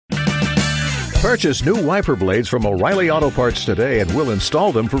Purchase new wiper blades from O'Reilly Auto Parts today and we'll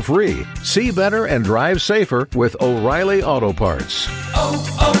install them for free. See better and drive safer with O'Reilly Auto Parts.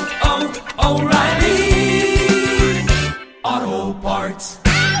 O'Reilly Auto Parts.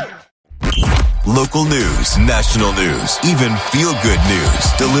 Local news, national news, even feel-good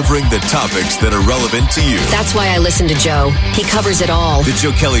news. Delivering the topics that are relevant to you. That's why I listen to Joe. He covers it all. The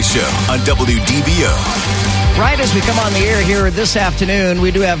Joe Kelly Show on WDBO. Right as we come on the air here this afternoon,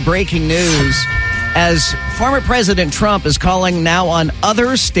 we do have breaking news as former President Trump is calling now on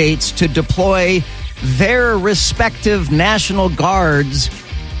other states to deploy their respective National Guards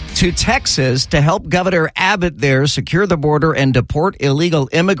to Texas to help Governor Abbott there secure the border and deport illegal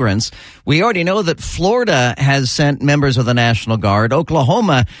immigrants. We already know that Florida has sent members of the National Guard.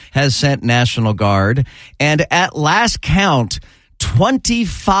 Oklahoma has sent National Guard. And at last count,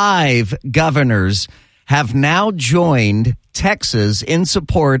 25 governors have now joined Texas in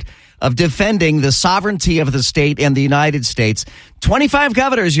support of defending the sovereignty of the state and the United States. 25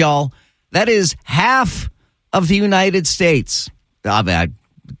 governors, y'all. That is half of the United States.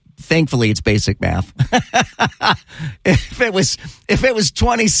 Thankfully, it's basic math. If it was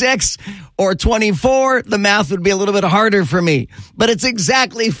 26 or 24, the math would be a little bit harder for me. But it's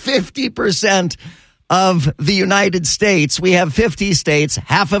exactly 50% of the United States. We have 50 states.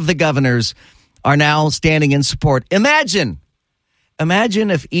 Half of the governors are now standing in support. Imagine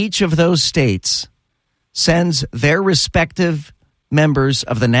if each of those states sends their respective members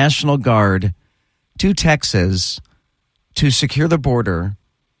of the National Guard to Texas to secure the border.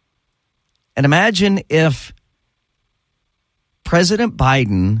 And imagine if President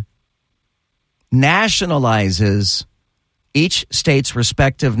Biden nationalizes each state's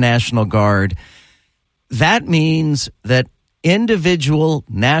respective National Guard. That means that individual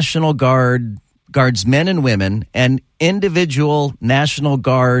National Guardsmen and women and individual National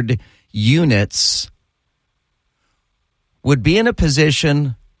Guard units would be in a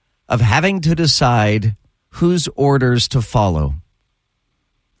position of having to decide whose orders to follow.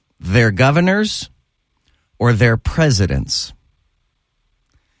 Their governors or their presidents.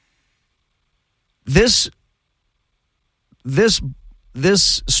 This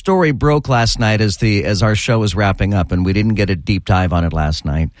story broke last night as our show was wrapping up, and we didn't get a deep dive on it last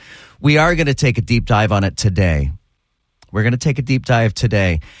night. We are going to take a deep dive on it today. We're going to take a deep dive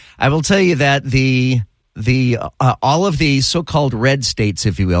today. I will tell you that the all of the so-called red states,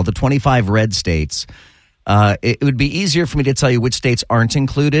 if you will, the 25 red states, it would be easier for me to tell you which states aren't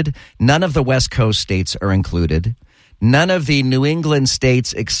included. None of the West Coast states are included. None of the New England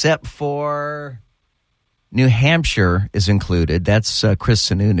states except for New Hampshire is included. That's Chris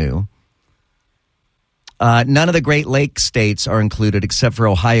Sununu. None of the Great Lakes states are included except for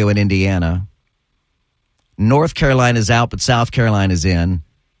Ohio and Indiana. North Carolina is out, but South Carolina is in.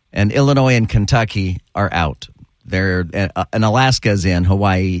 And Illinois and Kentucky are out. And Alaska is in.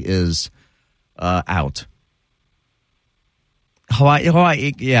 Hawaii is out.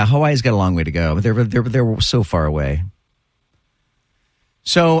 Hawaii's got a long way to go. They're so far away.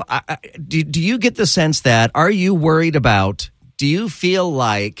 So do you get the sense that, are you worried about, do you feel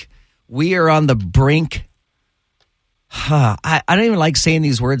like we are on the brink? I don't even like saying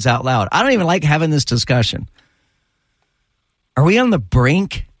these words out loud. I don't even like having this discussion. Are we on the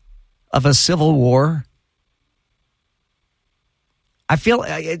brink of a civil war? I feel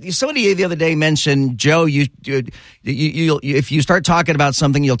somebody the other day mentioned, Joe, you if you start talking about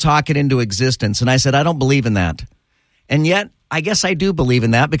something, you'll talk it into existence. And I said, I don't believe in that. And yet, I guess I do believe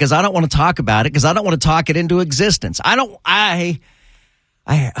in that because I don't want to talk about it because I don't want to talk it into existence.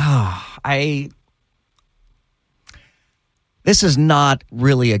 This is not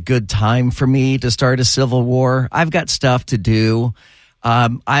really a good time for me to start a civil war. I've got stuff to do.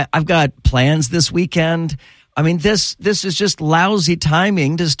 I've got plans this weekend. I mean, this is just lousy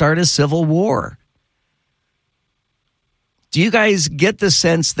timing to start a civil war. Do you guys get the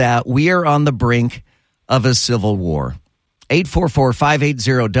sense that we are on the brink of a civil war?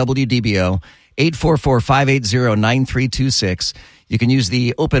 844-580-WDBO, 844-580-9326. You can use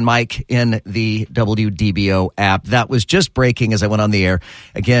the open mic in the WDBO app. That was just breaking as I went on the air.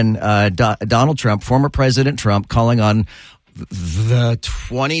 Again, Donald Trump, former President Trump, calling on the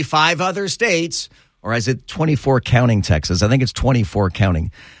 25 other states, or is it 24 counting Texas? I think it's 24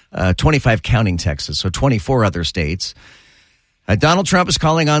 counting, 25 counting Texas, so 24 other states. Donald Trump is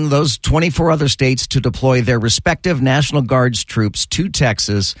calling on those 24 other states to deploy their respective National Guards troops to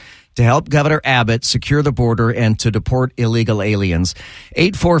Texas to help Governor Abbott secure the border and to deport illegal aliens.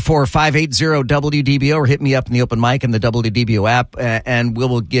 844-580-WDBO, or hit me up in the open mic in the WDBO app, and we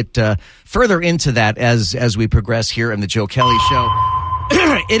will get further into that as we progress here in the Joe Kelly Show.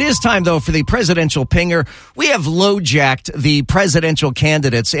 right, it is time, though, for the presidential pinger. We have low-jacked the presidential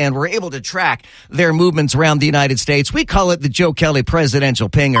candidates, and we're able to track their movements around the United States. We call it the Joe Kelly presidential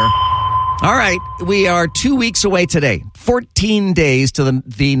pinger. All right, we are 2 weeks away today, 14 days to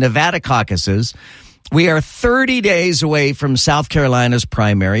the Nevada caucuses. We are 30 days away from South Carolina's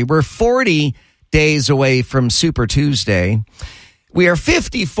primary. We're 40 days away from Super Tuesday. We are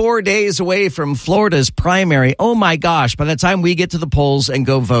 54 days away from Florida's primary. Oh, my gosh. By the time we get to the polls and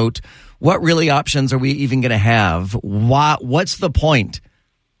go vote, what really options are we even going to have? What's the point?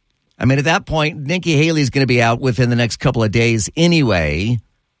 I mean, at that point, Nikki Haley's going to be out within the next couple of days anyway.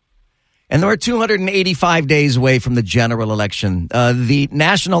 And we're 285 days away from the general election. The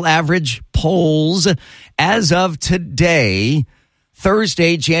national average polls as of today,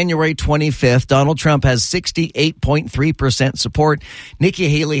 Thursday, January 25th, Donald Trump has 68.3% support. Nikki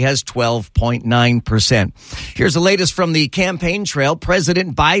Haley has 12.9%. Here's the latest from the campaign trail.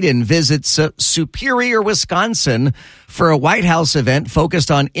 President Biden visits Superior, Wisconsin for a White House event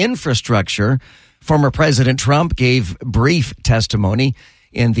focused on infrastructure. Former President Trump gave brief testimony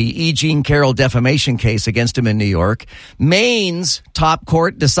in the E. Jean Carroll defamation case against him in New York. Maine's top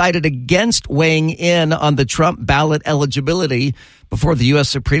court decided against weighing in on the Trump ballot eligibility before the U.S.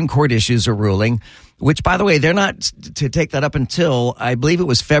 Supreme Court issues a ruling, which, by the way, they're not to take that up until, I believe it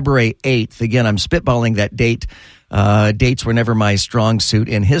was February 8th. Again, I'm spitballing that date. Dates were never my strong suit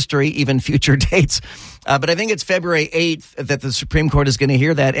in history, even future dates. But I think it's February 8th that the Supreme Court is going to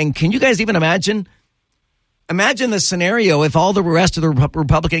hear that. And can you guys even imagine? Imagine the scenario if all the rest of the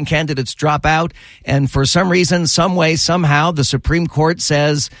Republican candidates drop out and for some reason, some way, somehow, the Supreme Court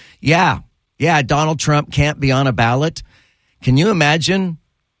says, yeah, Donald Trump can't be on a ballot. Can you imagine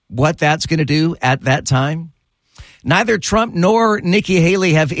what that's going to do at that time? Neither Trump nor Nikki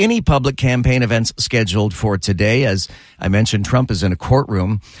Haley have any public campaign events scheduled for today. As I mentioned, Trump is in a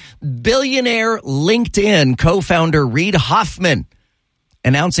courtroom. Billionaire LinkedIn co-founder Reid Hoffman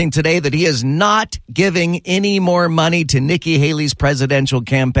announcing today that he is not giving any more money to Nikki Haley's presidential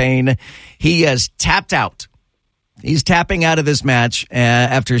campaign. He has tapped out. He's tapping out of this match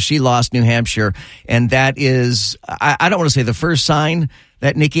after she lost New Hampshire. And that is, I don't want to say the first sign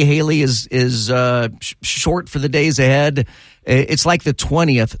that Nikki Haley is short for the days ahead. It's like the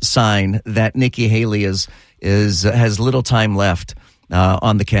 20th sign that Nikki Haley has little time left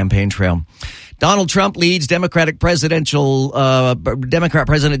on the campaign trail. Donald Trump leads Democrat President Joe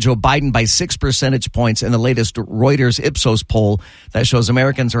Biden by 6 percentage points in the latest Reuters Ipsos poll that shows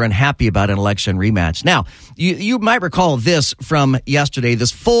Americans are unhappy about an election rematch. Now, you might recall this from yesterday,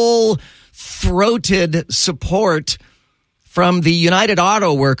 this full-throated support from the United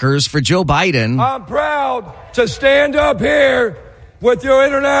Auto Workers for Joe Biden. I'm proud to stand up here with your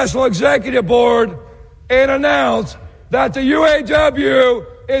International Executive Board and announce that the UAW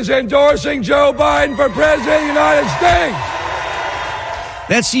is endorsing Joe Biden for President of the United States.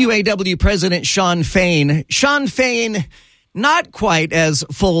 That's UAW President Shawn Fain. Shawn Fain, not quite as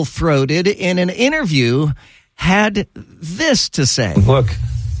full-throated, in an interview, had this to say. Look,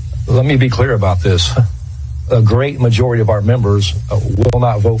 let me be clear about this. A great majority of our members will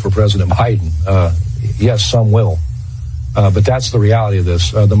not vote for President Biden. Yes, some will. But that's the reality of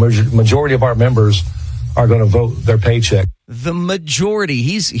this. The majority of our members are going to vote their paycheck. The majority,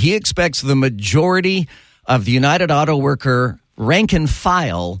 he expects the majority of the United Auto Worker rank and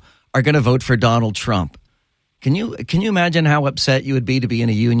file are going to vote for Donald Trump. Can you imagine how upset you would be to be in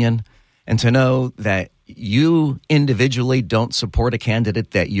a union and to know that you individually don't support a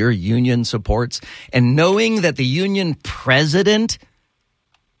candidate that your union supports, and knowing that the union president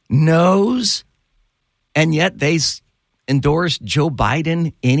knows, and yet they endorse Joe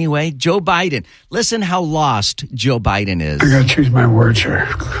Biden anyway? Joe Biden. Listen how lost Joe Biden is. I got to choose my words here.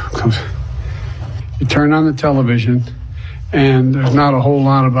 You turn on the television, and there's not a whole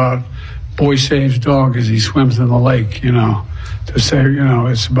lot about boy saves dog as he swims in the lake, to say,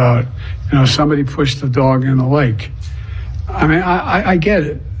 it's about, somebody pushed the dog in the lake. I mean, I get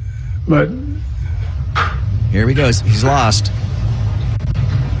it, but... Here he goes. He's lost.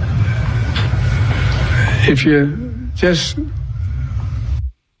 If you just...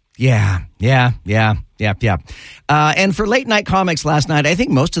 Yeah. And for late night comics last night, I think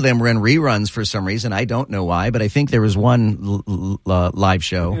most of them were in reruns for some reason. I don't know why, but I think there was one live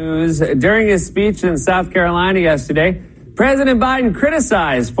show. During his speech in South Carolina yesterday, President Biden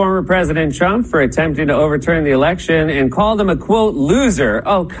criticized former President Trump for attempting to overturn the election and called him a, quote, loser.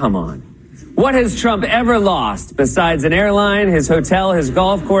 Oh, come on. What has Trump ever lost besides an airline, his hotel, his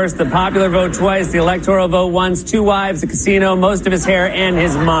golf course, the popular vote twice, the electoral vote once, 2 wives, a casino, most of his hair, and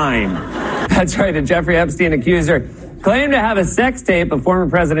his mind? That's right, a Jeffrey Epstein accuser claimed to have a sex tape of former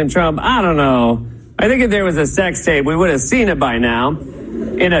President Trump. I don't know. I think if there was a sex tape, we would have seen it by now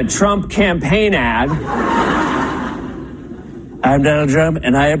in a Trump campaign ad. I'm Donald Trump,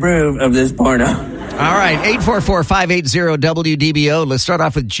 and I approve of this porno. All right, 844-580-WDBO. Let's start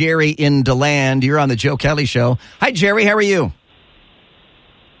off with Jerry in DeLand. You're on the Joe Kelly Show. Hi, Jerry. How are you?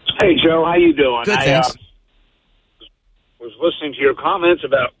 Hey, Joe. How you doing? Good, thanks. Was listening to your comments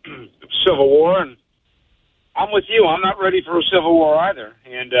about Civil War, and I'm with you. I'm not ready for a Civil War either.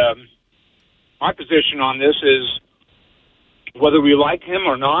 And my position on this is, whether we like him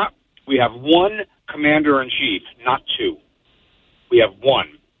or not, we have one commander-in-chief, not two. We have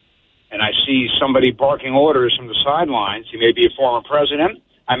one. And I see somebody barking orders from the sidelines. He may be a former president.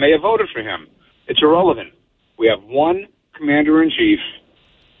 I may have voted for him. It's irrelevant. We have one commander-in-chief,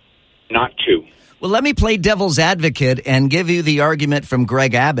 not two. Well, let me play devil's advocate and give you the argument from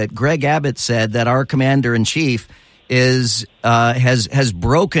Greg Abbott. Greg Abbott said that our commander-in-chief has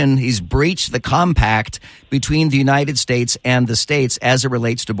breached the compact between the United States and the states as it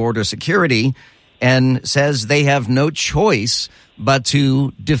relates to border security, and says they have no choice but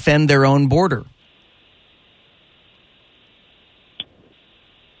to defend their own border.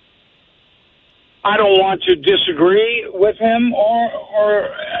 I don't want to disagree with him, or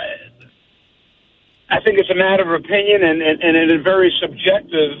I think it's a matter of opinion, and it is very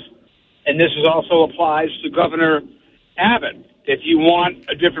subjective, and this is also applies to Governor Abbott. If you want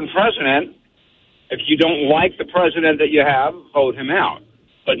a different president, if you don't like the president that you have, vote him out.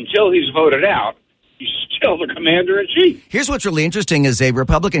 But until he's voted out, he's still the commander-in-chief. Here's what's really interesting is a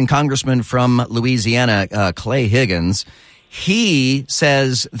Republican congressman from Louisiana, Clay Higgins. He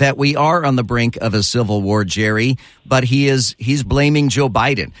says that we are on the brink of a civil war, Jerry, but he's blaming Joe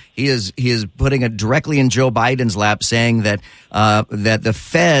Biden. He is putting it directly in Joe Biden's lap, saying that that the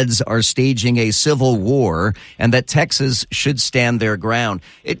feds are staging a civil war and that Texas should stand their ground.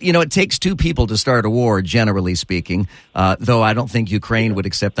 It takes two people to start a war, generally speaking. Though I don't think Ukraine would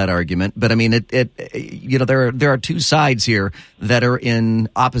accept that argument. But I mean, there are two sides here that are in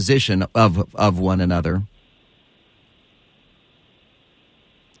opposition of one another.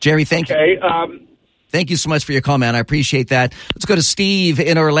 Jerry, thank you. Okay, thank you so much for your call, man. I appreciate that. Let's go to Steve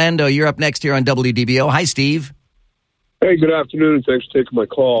in Orlando. You're up next here on WDBO. Hi, Steve. Hey, good afternoon, and thanks for taking my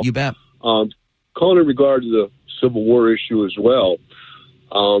call. You bet. Calling in regard to the Civil War issue as well.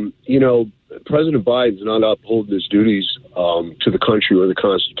 President Biden's not upholding his duties to the country or the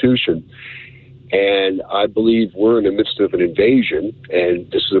Constitution. And I believe we're in the midst of an invasion, and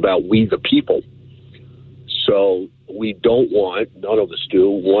this is about we the people. So we none of us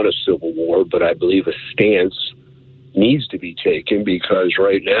want a civil war, but I believe a stance needs to be taken because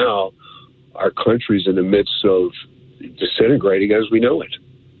right now our country's in the midst of disintegrating as we know it.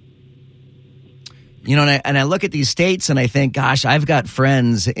 And I look at these states and I think, gosh, I've got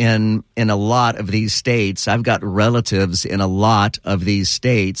friends in a lot of these states. I've got relatives in a lot of these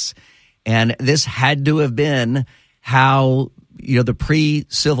states. And this had to have been how, the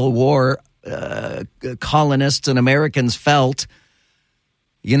pre-Civil War colonists and Americans felt,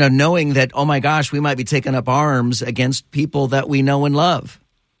 knowing that, oh my gosh, we might be taking up arms against people that we know and love.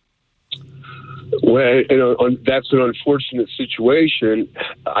 Well, that's an unfortunate situation.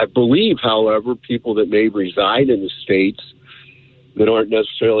 I believe, however, people that may reside in the states that aren't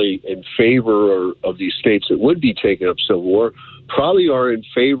necessarily in favor of these states that would be taking up civil war probably are in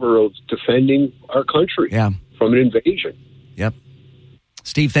favor of defending our country from an invasion. Yep.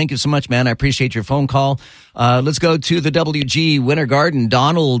 Steve, thank you so much, man. I appreciate your phone call. Let's go to the WG Winter Garden.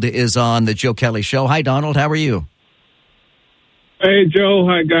 Donald is on the Joe Kelly Show. Hi, Donald. How are you? Hey, Joe.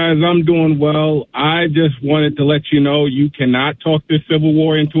 Hi, guys. I'm doing well. I just wanted to let you know you cannot talk this Civil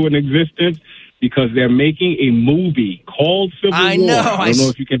War into an existence because they're making a movie called Civil War. I know. I don't know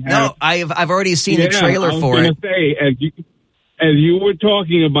if you can have... No, I've already seen the trailer for it. I was going to say, as you were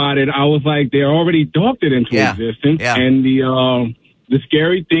talking about it, I was like, they already talked it into existence. Yeah. And the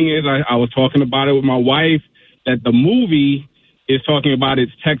scary thing is, I was talking about it with my wife, that the movie is talking about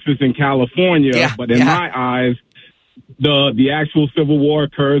it's Texas and California, but in my eyes, the actual Civil War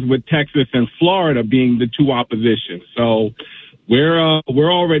occurs with Texas and Florida being the two oppositions. So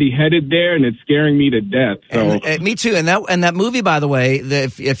we're already headed there, and it's scaring me to death. So me too. And that movie, by the way,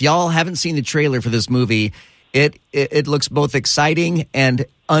 if y'all haven't seen the trailer for this movie, it looks both exciting and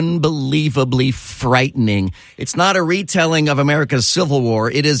unbelievably frightening. It's not a retelling of America's Civil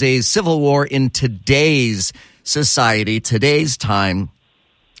War. It is a civil war in today's society, today's time.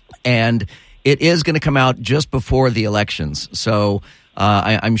 And it is going to come out just before the elections. So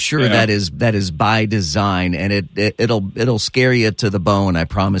I'm sure that is by design, and it'll scare you to the bone, I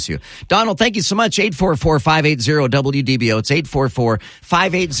promise you. Donald, thank you so much. 844-580-WDBO. It's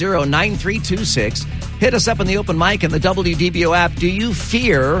 844-580-9326. Hit us up on the open mic and the WDBO app. Do you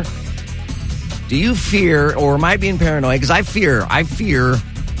fear, or am I being paranoid? Because I fear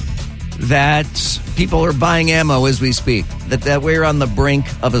that people are buying ammo as we speak, that we're on the brink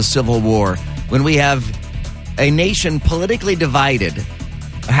of a civil war when we have a nation politically divided,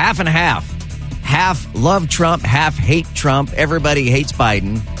 half and half. Half love Trump, half hate Trump. Everybody hates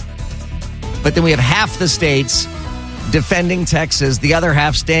Biden. But then we have half the states defending Texas, the other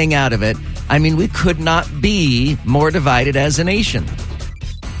half staying out of it. I mean, we could not be more divided as a nation.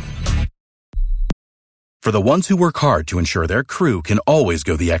 For the ones who work hard to ensure their crew can always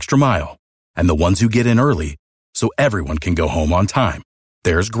go the extra mile, and the ones who get in early so everyone can go home on time,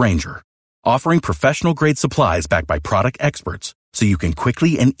 there's Grainger, offering professional-grade supplies backed by product experts so you can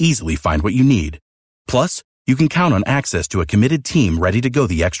quickly and easily find what you need. Plus, you can count on access to a committed team ready to go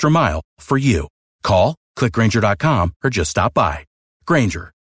the extra mile for you. Call, click Grainger.com, or just stop by.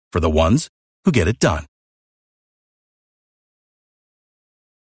 Grainger, for the ones who get it done.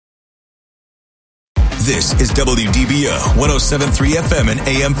 This is WDBO 107.3 FM and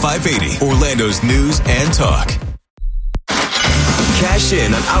AM 580, Orlando's news and talk. Cash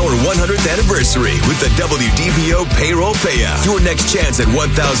in on our 100th anniversary with the WDBO payroll payout. Your next chance at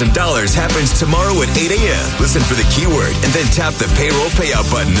 $1,000 happens tomorrow at 8 a.m. Listen for the keyword and then tap the payroll payout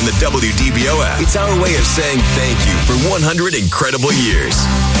button in the WDBO app. It's our way of saying thank you for 100 incredible years.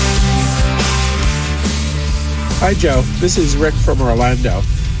 Hi, Joe. This is Rick from Orlando.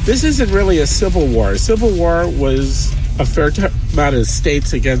 This isn't really a civil war. A civil war was a fair amount of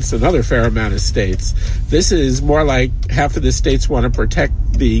states against another fair amount of states. This is more like half of the states want to protect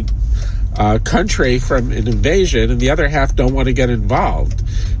the country from an invasion, and the other half don't want to get involved.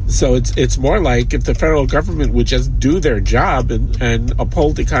 So it's more like if the federal government would just do their job and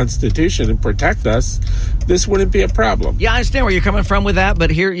uphold the Constitution and protect us, this wouldn't be a problem. Yeah, I understand where you're coming from with that,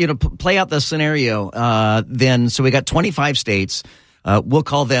 but here, play out the scenario then. So we got 25 states. We'll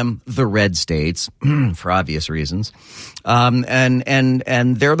call them the red states for obvious reasons.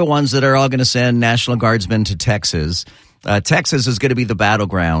 And they're the ones that are all going to send National Guardsmen to Texas. Texas is going to be the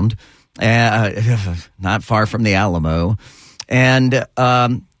battleground, not far from the Alamo. And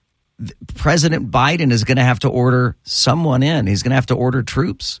President Biden is going to have to order someone in. He's going to have to order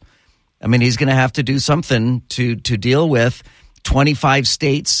troops. I mean, he's going to have to do something to deal with 25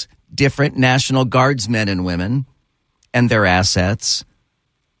 states, different National Guardsmen and women, and their assets,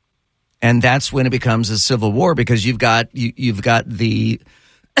 and that's when it becomes a civil war, because you've got the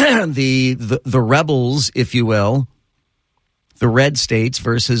the rebels, if you will, the red states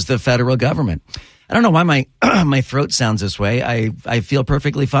versus the federal government. I don't know why my my throat sounds this way. I feel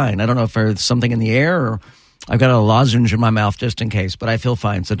perfectly fine. I don't know if there's something in the air or I've got a lozenge in my mouth just in case, but I feel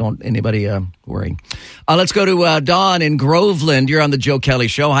fine, so don't anybody worry. Let's go to Dawn in Groveland. You're on the Joe Kelly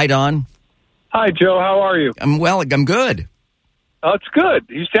Show. Hi, Dawn. Hi, Joe. How are you? I'm well. I'm good. It's good.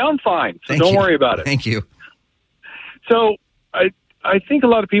 You sound fine, so don't worry about it. Thank you. So I think a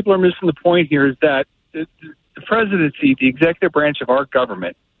lot of people are missing the point here is that the presidency, the executive branch of our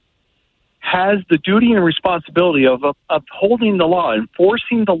government, has the duty and responsibility of upholding the law,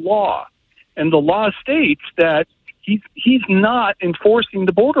 enforcing the law. And the law states that he's not enforcing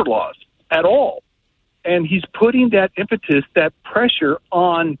the border laws at all. And he's putting that impetus, that pressure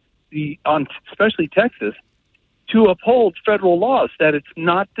on especially Texas, to uphold federal laws that it's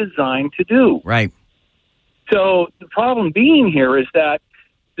not designed to do. Right. So the problem being here is that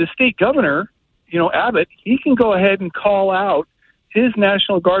the state governor, Abbott, he can go ahead and call out his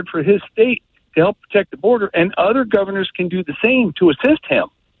National Guard for his state to help protect the border, and other governors can do the same to assist him.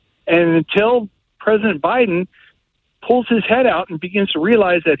 And until President Biden pulls his head out and begins to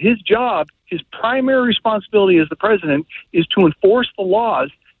realize that his job, his primary responsibility as the president, is to enforce the laws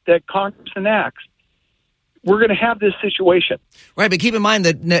that Congress enacts, we're going to have this situation. Right, but keep in mind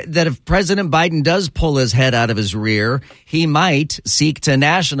that if President Biden does pull his head out of his rear, he might seek to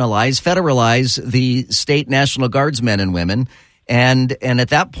federalize the state National Guardsmen and women. And at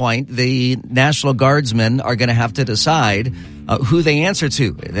that point, the National Guardsmen are going to have to decide who they answer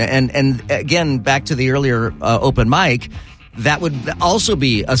to. And again, back to the earlier open mic, that would also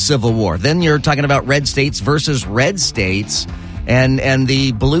be a civil war. Then you're talking about red states versus red states. And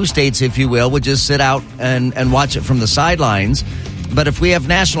the blue states, if you will, would just sit out and watch it from the sidelines. But if we have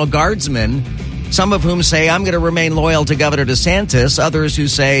National Guardsmen, some of whom say, I'm going to remain loyal to Governor DeSantis, others who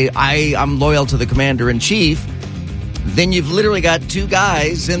say, I'm loyal to the commander-in-chief, then you've literally got two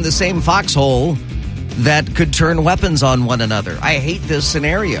guys in the same foxhole that could turn weapons on one another. I hate this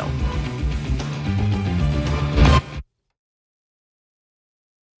scenario.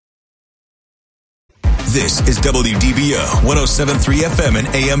 This is WDBO 107.3 FM and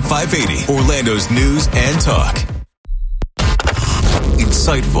AM 580, Orlando's news and talk.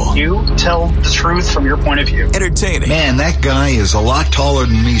 Insightful. You tell the truth from your point of view. Entertaining. Man, that guy is a lot taller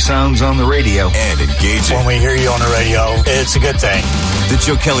than he sounds on the radio. And engaging. When we hear you on the radio, it's a good thing. The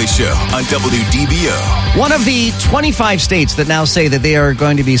Joe Kelly Show on WDBO. One of the 25 states that now say that they are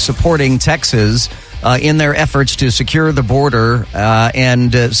going to be supporting Texas in their efforts to secure the border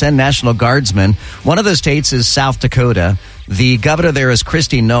and send National Guardsmen. One of the states is South Dakota. The governor there is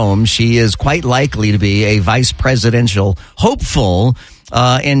Kristi Noem. She is quite likely to be a vice presidential hopeful.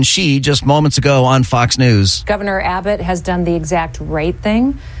 And she, just moments ago on Fox News. Governor Abbott has done the exact right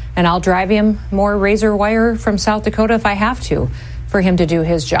thing, and I'll drive him more razor wire from South Dakota if I have to for him to do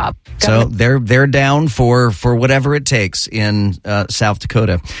his job. So they're down for whatever it takes in South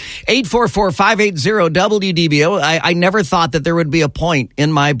Dakota. 844-580-WDBO. I never thought that there would be a point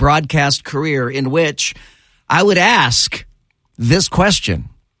in my broadcast career in which I would ask this question.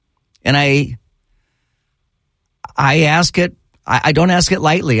 And I ask it, I don't ask it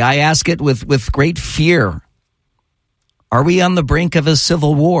lightly. I ask it with great fear. Are we on the brink of a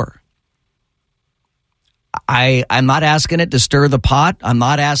civil war? I'm not asking it to stir the pot. I'm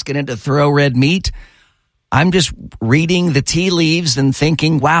not asking it to throw red meat. I'm just reading the tea leaves and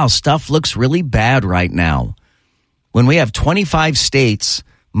thinking, wow, stuff looks really bad right now. When we have 25 states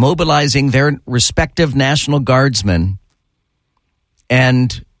mobilizing their respective National Guardsmen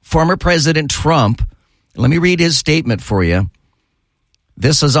and former President Trump, let me read his statement for you.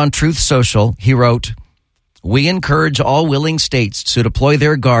 This is on Truth Social. He wrote, "We encourage all willing states to deploy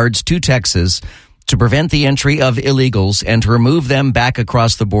their guards to Texas to prevent the entry of illegals and to remove them back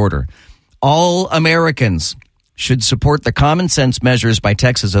across the border. All Americans should support the common sense measures by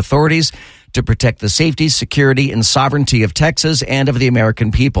Texas authorities to protect the safety, security, and sovereignty of Texas and of the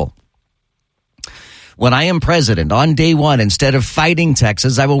American people. When I am president, on day one, instead of fighting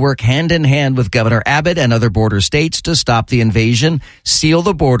Texas, I will work hand in hand with Governor Abbott and other border states to stop the invasion, seal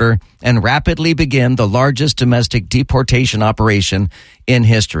the border, and rapidly begin the largest domestic deportation operation in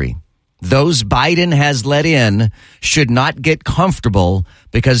history. Those Biden has let in should not get comfortable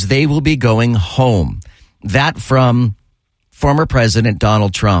because they will be going home." That from former President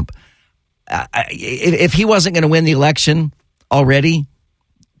Donald Trump. If he wasn't going to win the election already,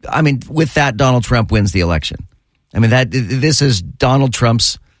 I mean, with that, Donald Trump wins the election. I mean, this is Donald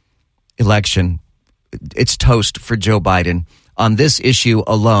Trump's election. It's toast for Joe Biden. On this issue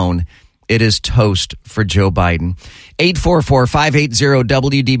alone, it is toast for Joe Biden.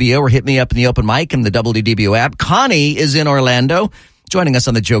 844-580-WDBO or hit me up in the open mic and the WDBO app. Connie is in Orlando, joining us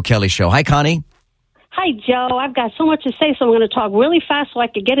on the Joe Kelly Show. Hi, Connie. Hi, Joe. I've got so much to say, so I'm going to talk really fast so I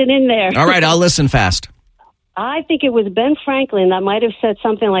can get it in there. All right, I'll listen fast. I think it was Ben Franklin that might have said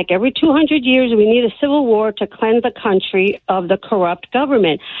something like, every 200 years we need a civil war to cleanse the country of the corrupt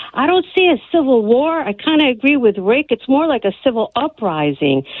government. I don't see a civil war. I kind of agree with Rick. It's more like a civil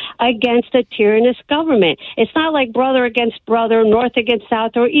uprising against a tyrannous government. It's not like brother against brother, North against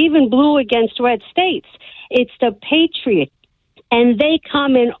South, or even blue against red states. It's the patriots. And they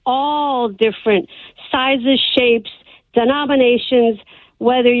come in all different sizes, shapes, denominations.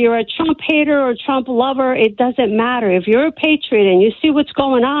 Whether you're a Trump hater or Trump lover, it doesn't matter. If you're a patriot and you see what's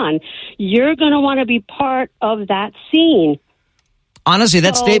going on, you're going to want to be part of that scene. Honestly,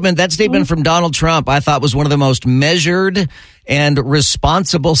 that statement from Donald Trump, I thought was one of the most measured and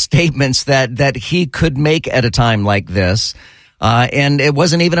responsible statements that he could make at a time like this. And it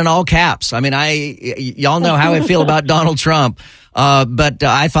wasn't even in all caps. I mean, y'all know how I feel about Donald Trump. But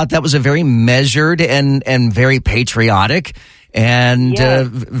I thought that was a very measured and very patriotic and,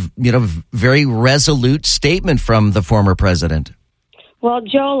 very resolute statement from the former president. Well,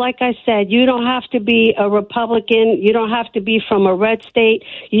 Joe, like I said, you don't have to be a Republican. You don't have to be from a red state.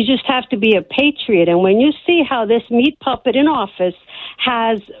 You just have to be a patriot. And when you see how this meat puppet in office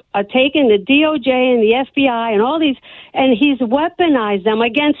has taken the DOJ and the FBI and all these, and he's weaponized them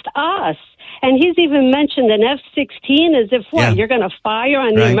against us. And he's even mentioned an F-16 as if, you're going to fire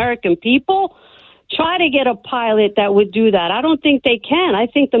on the American people? Try to get a pilot that would do that. I don't think they can. I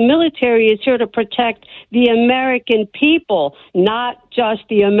think the military is here to protect the American people, not just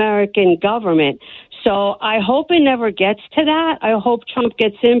the American government. So I hope it never gets to that. I hope Trump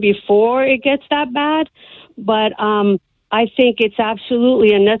gets in before it gets that bad. But I think it's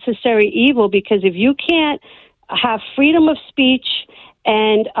absolutely a necessary evil, because if you can't have freedom of speech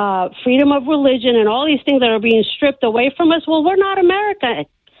and freedom of religion and all these things that are being stripped away from us, well, we're not America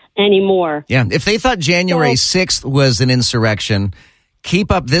anymore. Yeah, if they thought January 6th was an insurrection,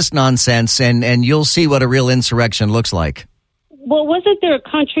 keep up this nonsense and you'll see what a real insurrection looks like. Well, wasn't there a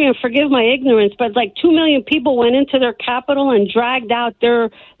country, and forgive my ignorance, but like 2 million people went into their capital and dragged out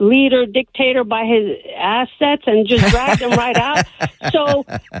their leader, dictator by his assets and just dragged them right out? So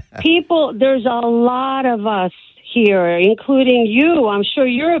people, there's a lot of us here, including you. I'm sure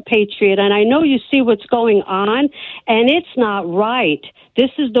you're a patriot, and I know you see what's going on, and it's not right. This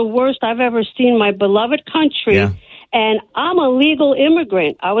is the worst I've ever seen my beloved country. Yeah. And I'm a legal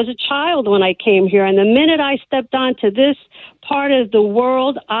immigrant. I was a child when I came here. And the minute I stepped onto this part of the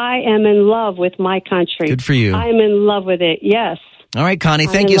world, I am in love with my country. Good for you. I'm in love with it. Yes. All right, Connie,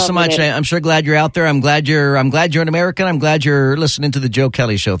 thank you so much. I'm sure glad you're out there. I'm glad you're an American. I'm glad you're listening to the Joe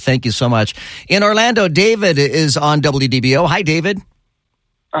Kelly Show. Thank you so much. In Orlando, David is on WDBO. Hi, David.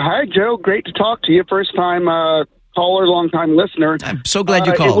 Hi, Joe. Great to talk to you. First time caller, long time listener. I'm so glad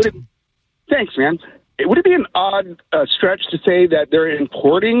you called. Thanks, man. Would it be an odd stretch to say that they're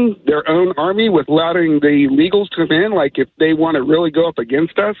importing their own army with allowing the illegals to come in? Like if they want to really go up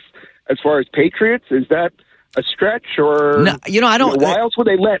against us as far as patriots, is that a stretch? Or no, I don't. Why else would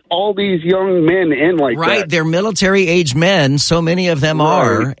they let all these young men in like that? Right, they're military-age men. So many of them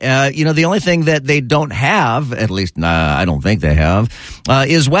are. The only thing that they don't have, at least I don't think they have,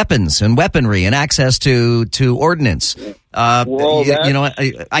 is weapons and weaponry and access to ordnance. I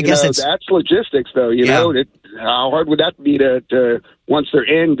guess that's logistics, though. How hard would that be to once they're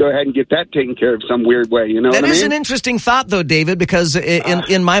in, go ahead and get that taken care of some weird way? That is an interesting thought, though, David, because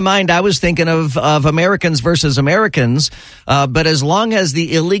in my mind, I was thinking of Americans versus Americans. But as long as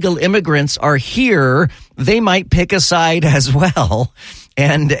the illegal immigrants are here, they might pick a side as well.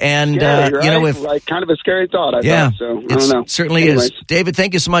 And right? Like kind of a scary thought. I thought so. I don't know. Certainly is. David,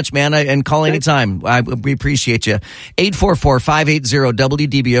 thank you so much, man, and call anytime. We appreciate you.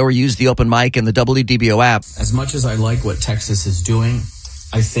 844-580-WDBO or use the open mic in the WDBO app. As much as I like what Texas is doing,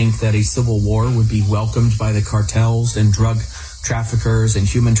 I think that a civil war would be welcomed by the cartels and drug traffickers and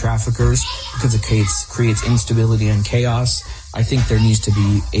human traffickers because it creates instability and chaos. I think there needs to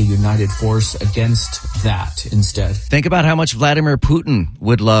be a united force against that instead. Think about how much Vladimir Putin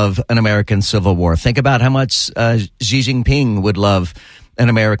would love an American civil war. Think about how much Xi Jinping would love an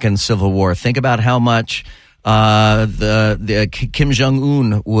American civil war. Think about how much the Kim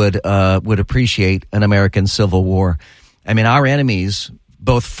Jong-un would appreciate an American civil war. I mean, our enemies,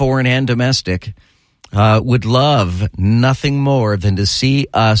 both foreign and domestic, would love nothing more than to see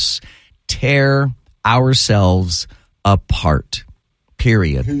us tear ourselves apart.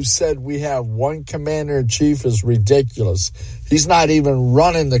 Period. Who said we have one commander-in-chief is ridiculous. He's not even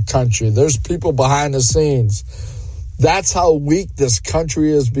running the country. There's people behind the scenes. That's how weak this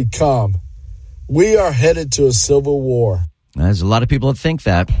country has become. We are headed to a civil war. There's a lot of people that think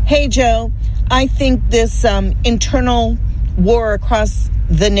that. Hey, Joe, I think this internal war across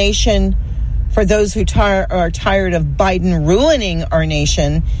the nation for those who are tired of Biden ruining our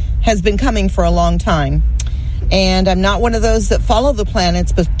nation has been coming for a long time. And I'm not one of those that follow the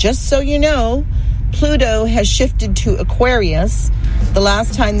planets, but just so you know, Pluto has shifted to Aquarius. The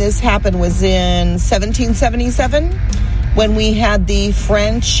last time this happened was in 1777 when we had the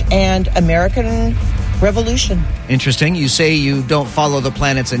French and American Revolution. Interesting. You say you don't follow the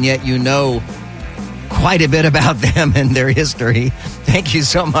planets, and yet you know quite a bit about them and their history. Thank you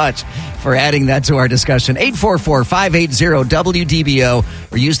so much for adding that to our discussion. 844-580-WDBO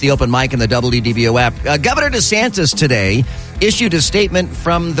or use the open mic in the WDBO app. Governor DeSantis today issued a statement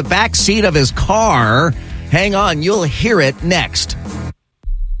from the back seat of his car. Hang on, you'll hear it next.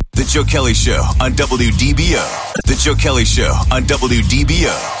 The Joe Kelly Show on WDBO. The Joe Kelly Show on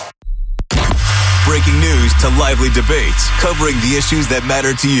WDBO. Breaking news to lively debates, covering the issues that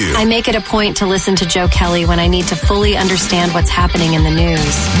matter to you. I make it a point to listen to Joe Kelly when I need to fully understand what's happening in the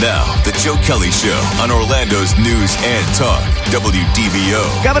news. Now, the Joe Kelly Show on Orlando's News and Talk,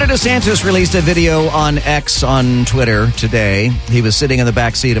 WDBO. Governor DeSantis released a video on X on Twitter today. He was sitting in the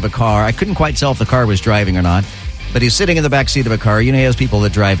back seat of a car. I couldn't quite tell if the car was driving or not, but he's sitting in the back seat of a car. You know, he has people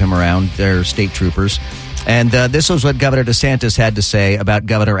that drive him around. They're state troopers. And this was what Governor DeSantis had to say about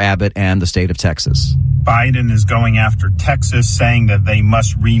Governor Abbott and the state of Texas. Biden is going after Texas, saying that they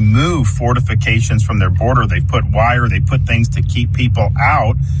must remove fortifications from their border. They put wire, they put things to keep people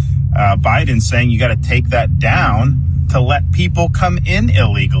out. Biden's saying you got to take that down to let people come in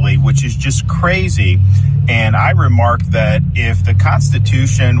illegally, which is just crazy. And I remarked that if the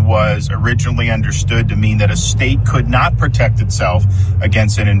Constitution was originally understood to mean that a state could not protect itself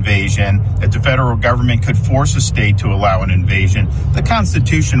against an invasion, that the federal government could force a state to allow an invasion, the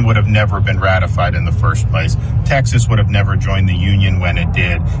Constitution would have never been ratified in the first place. Texas would have never joined the Union when it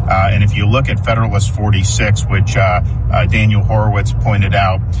did. And if you look at Federalist 46, which Daniel Horowitz pointed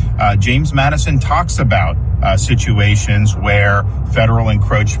out, James Madison talks about situations where federal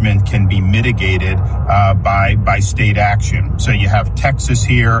encroachment can be mitigated by state action. So you have Texas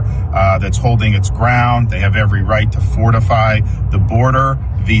here that's holding its ground. They have every right to fortify the border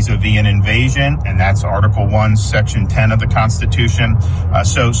vis-a-vis an invasion, and that's Article 1, Section 10 of the Constitution.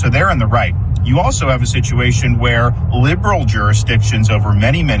 So they're in the right. You also have a situation where liberal jurisdictions over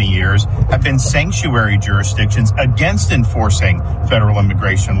many, many years have been sanctuary jurisdictions against enforcing federal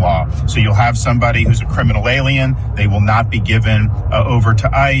immigration law. So you'll have somebody who's a criminal alien. They will not be given over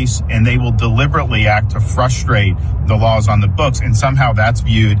to ICE, and they will deliberately act to frustrate the laws on the books, and somehow that's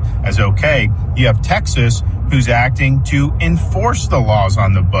viewed as okay. You have Texas, who's acting to enforce the laws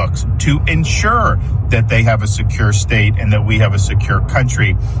on the books, to ensure that they have a secure state and that we have a secure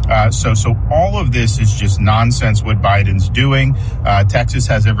country. So all of this is just nonsense what Biden's doing. Texas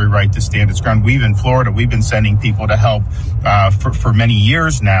has every right to stand its ground. In Florida, we've been sending people to help for many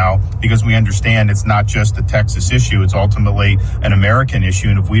years now, because we understand it's not just a Texas issue. It's ultimately an American issue.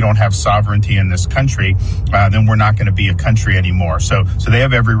 And if we don't have sovereignty in this country, then we're not going to be a country anymore. So they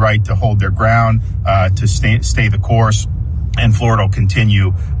have every right to hold their ground, to stay the course, and Florida will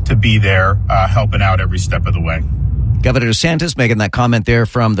continue to be there helping out every step of the way. Governor DeSantis making that comment there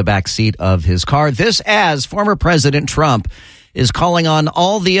from the back seat of his car. This as former President Trump is calling on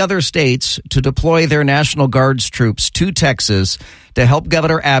all the other states to deploy their National Guards troops to Texas to help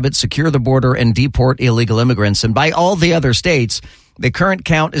Governor Abbott secure the border and deport illegal immigrants. And by all the other states, the current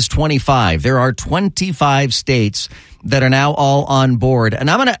count is 25. There are 25 states that are now all on board. And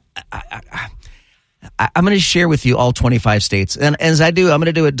I'm going to share with you all 25 states. And as I do, I'm going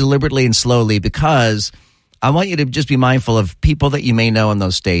to do it deliberately and slowly, because I want you to just be mindful of people that you may know in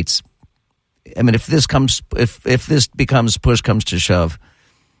those states. I mean, if this becomes push comes to shove,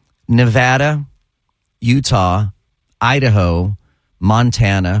 Nevada, Utah, Idaho,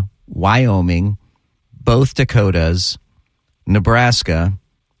 Montana, Wyoming, both Dakotas, Nebraska,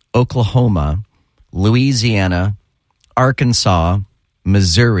 Oklahoma, Louisiana, Arkansas,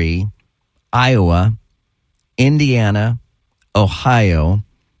 Missouri, Iowa, Indiana, Ohio,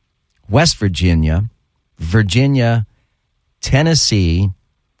 West Virginia, Virginia, Tennessee,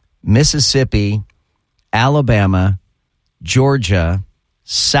 Mississippi, Alabama, Georgia,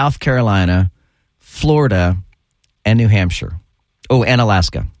 South Carolina, Florida, and New Hampshire. Oh, and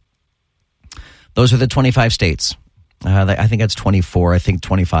Alaska. Those are the 25 states. I think that's 24. I think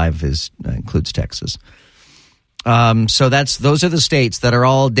 25 includes Texas. So those are the states that are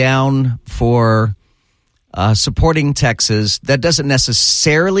all down for supporting Texas. That doesn't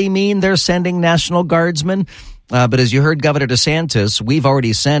necessarily mean they're sending National Guardsmen. But as you heard Governor DeSantis, we've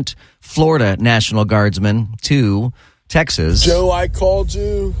already sent Florida National Guardsmen to Texas. Joe, I called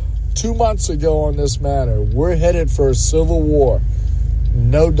you 2 months ago on this matter. We're headed for a civil war.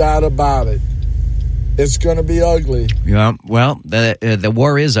 No doubt about it. It's going to be ugly. Yeah, well, the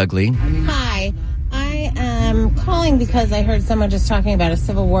war is ugly. Hi. I am calling because I heard someone just talking about a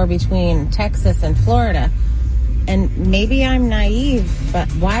civil war between Texas and Florida. And maybe I'm naive, but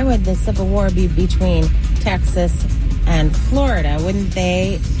why would the civil war be between Texas and Florida? Wouldn't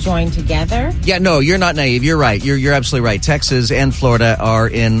they join together? Yeah, no, you're not naive. You're right. You're absolutely right. Texas and Florida are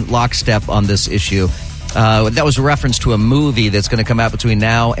in lockstep on this issue. That was a reference to a movie that's going to come out between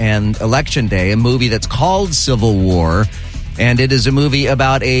now and Election Day, a movie that's called Civil War, and it is a movie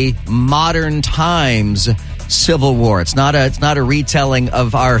about a modern times Civil War. It's not a retelling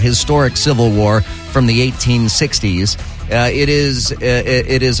of our historic Civil War from the 1860s.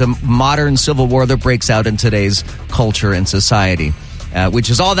 It is a modern Civil War that breaks out in today's culture and society, which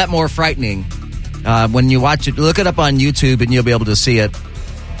is all that more frightening when you watch it. Look it up on YouTube, and you'll be able to see it,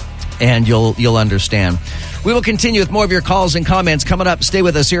 and you'll understand. We will continue with more of your calls and comments coming up. Stay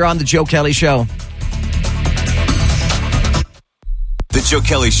with us here on The Joe Kelly Show. The Joe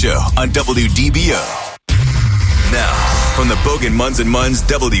Kelly Show on WDBO. Now, from the Bogan Munz & Munz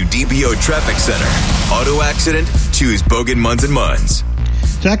WDBO Traffic Center. Auto accident? Choose Bogan Munz & Munz.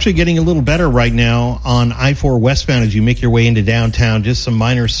 It's actually getting a little better right now on I-4 westbound as you make your way into downtown. Just some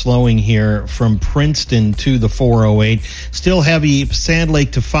minor slowing here from Princeton to the 408. Still heavy Sand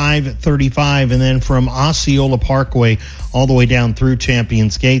Lake to 535, and then from Osceola Parkway all the way down through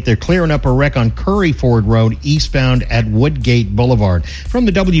Champions Gate. They're clearing up a wreck on Curry Ford Road eastbound at Woodgate Boulevard. From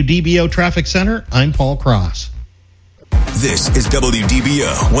the WDBO Traffic Center, I'm Paul Cross. This is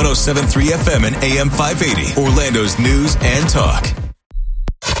WDBO 107.3 FM and AM 580, Orlando's news and talk.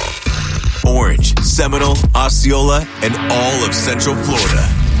 Orange, Seminole, Osceola, and all of Central Florida.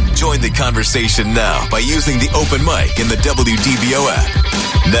 Join the conversation now by using the open mic in the WDBO app.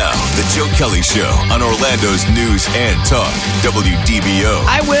 Now, the Joe Kelly Show on Orlando's news and talk, WDBO.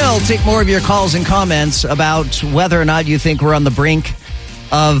 I will take more of your calls and comments about whether or not you think we're on the brink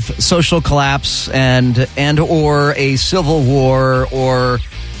of social collapse and or a civil war or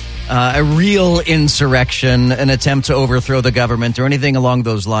a real insurrection, an attempt to overthrow the government or anything along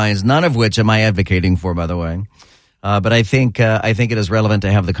those lines, none of which am I advocating for, by the way. But I think it is relevant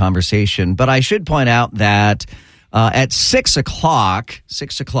to have the conversation. But I should point out that at 6 o'clock, it's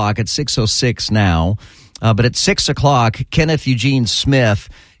 6:06 now, but at 6 o'clock, Kenneth Eugene Smith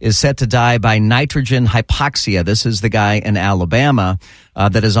is set to die by nitrogen hypoxia. This is the guy in Alabama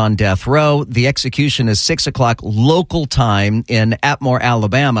that is on death row. The execution is 6 o'clock local time in Atmore,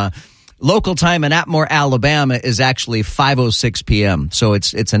 Alabama. Local time in Atmore, Alabama is actually 5:06 p.m., so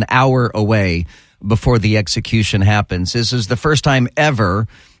it's an hour away before the execution happens. This is the first time ever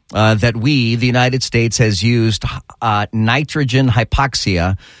that the United States, has used nitrogen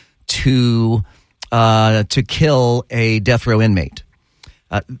hypoxia to kill a death row inmate.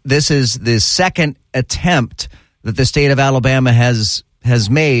 This is the second attempt that the state of Alabama has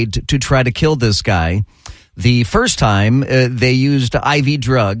made to try to kill this guy. The first time they used IV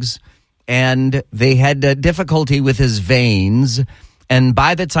drugs, and they had difficulty with his veins. And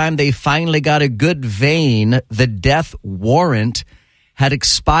by the time they finally got a good vein, the death warrant had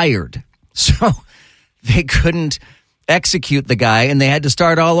expired. So they couldn't execute the guy, and they had to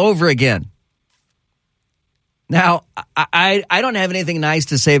start all over again. Now, I don't have anything nice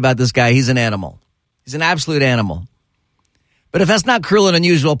to say about this guy. He's an animal. He's an absolute animal. But if that's not cruel and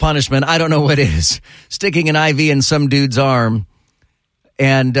unusual punishment, I don't know what is. Sticking an IV in some dude's arm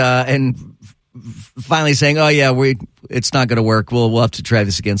and finally saying, "Oh yeah, it's not going to work. We'll have to try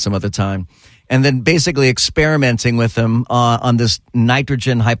this again some other time," and then basically experimenting with him on this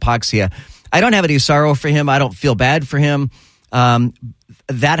nitrogen hypoxia. I don't have any sorrow for him. I don't feel bad for him.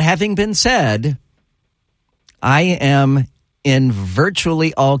 That having been said, I am in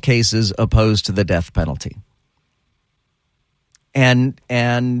virtually all cases opposed to the death penalty. And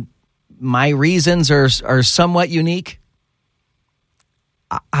my reasons are somewhat unique.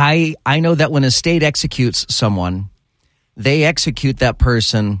 I know that when a state executes someone, they execute that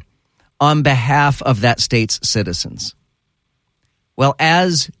person on behalf of that state's citizens. Well,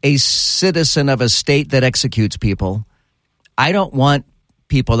 as a citizen of a state that executes people, I don't want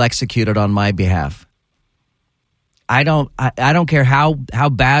people executed on my behalf. I don't care how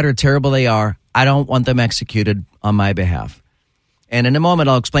bad or terrible they are. I don't want them executed on my behalf. And in a moment,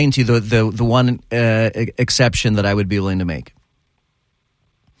 I'll explain to you the one exception that I would be willing to make.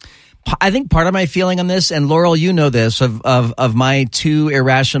 I think part of my feeling on this, and Laurel, you know this, of my two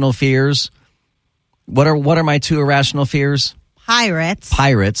irrational fears. What are my two irrational fears? Pirates.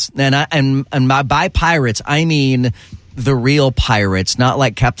 And by pirates, I mean the real pirates, not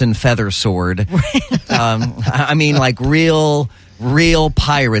like Captain Feathersword. I mean like real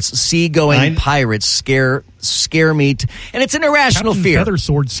pirates, seagoing pirates scare me, and it's an irrational fear. Captain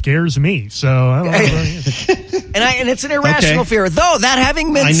Feathersword scares me, so I don't know. and it's an irrational fear. Though that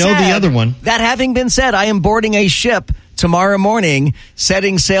having been said, I know the other one. That having been said, I am boarding a ship tomorrow morning,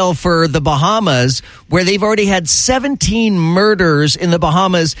 setting sail for the Bahamas, where they've already had 17 murders in the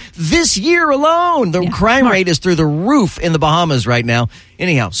Bahamas this year alone. The crime rate is through the roof in the Bahamas right now.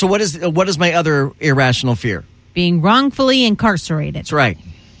 Anyhow, so what is my other irrational fear? Being wrongfully incarcerated. That's right.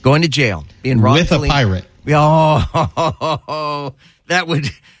 Going to jail. Being wrongfully... With a pirate. Oh, that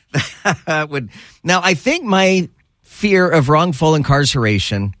would... Now, I think my fear of wrongful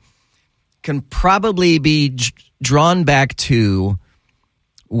incarceration can probably be drawn back to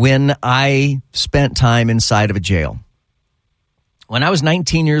when I spent time inside of a jail. When I was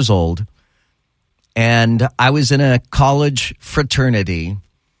 19 years old and I was in a college fraternity,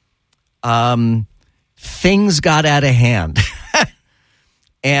 things got out of hand.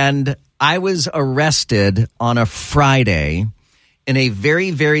 And I was arrested on a Friday in a very,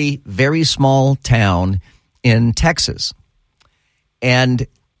 very, very small town in Texas. And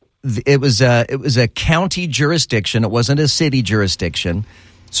it was a county jurisdiction. It wasn't a city jurisdiction.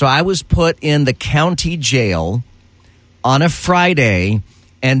 So I was put in the county jail on a Friday,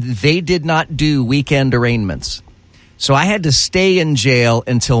 and they did not do weekend arraignments. So I had to stay in jail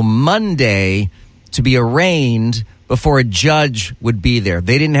until Monday to be arraigned before a judge would be there.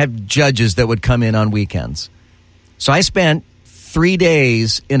 They didn't have judges that would come in on weekends. So I spent 3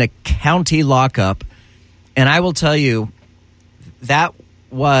 days in a county lockup, and I will tell you, that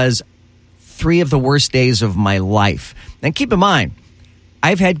was 3 of the worst days of my life. And keep in mind,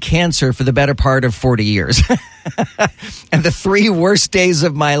 I've had cancer for the better part of 40 years. And the 3 worst days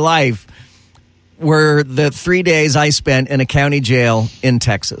of my life were the 3 days I spent in a county jail in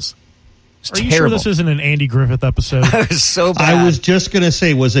Texas. Are you sure this isn't an Andy Griffith episode? It was so bad. I was just going to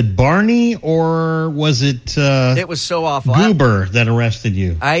say, was it Barney or was it it was so awful. Goober that arrested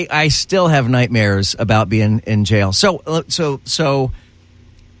you? I still have nightmares about being in jail. So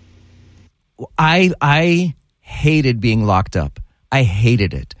I hated being locked up. I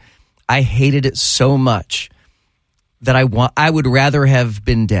hated it. I hated it so much that I would rather have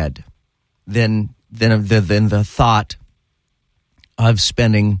been dead than the thought of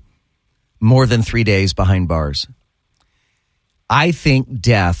spending more than 3 days behind bars. I think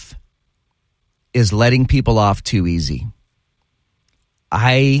death is letting people off too easy.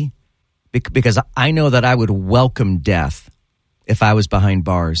 Because I know that I would welcome death if I was behind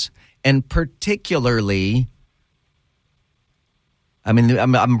bars. And particularly, I mean,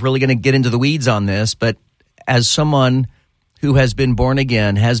 I'm really going to get into the weeds on this, but as someone who has been born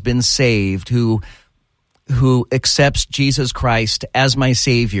again, has been saved, who accepts Jesus Christ as my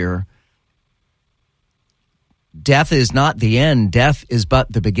Savior, death is not the end. Death is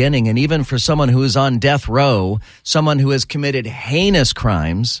but the beginning. And even for someone who is on death row, someone who has committed heinous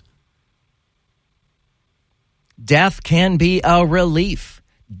crimes, death can be a relief.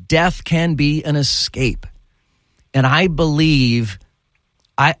 Death can be an escape. And I believe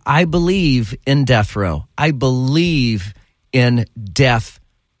in death row. I believe in death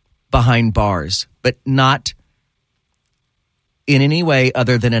behind bars, but not in any way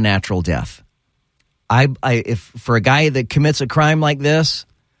other than a natural death. If for a guy that commits a crime like this,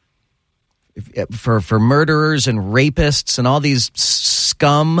 for murderers and rapists and all these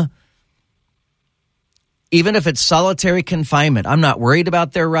scum, even if it's solitary confinement, I'm not worried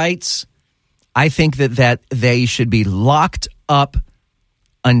about their rights. I think that they should be locked up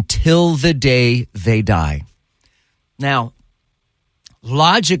until the day they die. Now,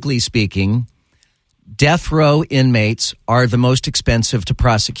 logically speaking, death row inmates are the most expensive to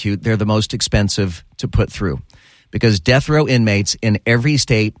prosecute. They're the most expensive to put through because death row inmates in every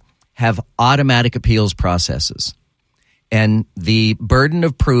state have automatic appeals processes. And the burden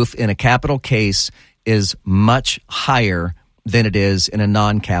of proof in a capital case is much higher than it is in a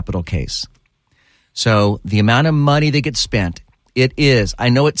non-capital case. So the amount of money that gets spent, I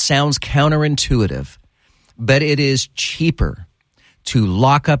know it sounds counterintuitive, but it is cheaper to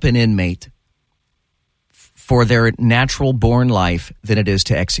lock up an inmate for their natural born life than it is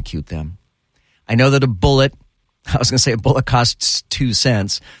to execute them. I know that a bullet costs 2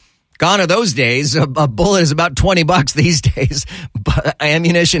 cents. Gone are those days. A bullet is about $20 these days, but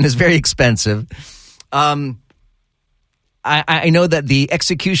ammunition is very expensive. I know that the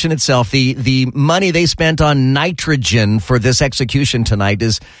execution itself, the money they spent on nitrogen for this execution tonight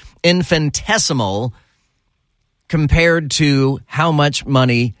is infinitesimal compared to how much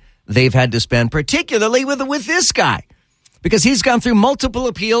money they've had to spend, particularly with this guy, because he's gone through multiple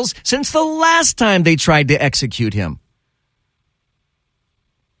appeals since the last time they tried to execute him.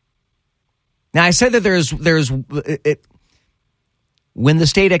 Now, I said that when the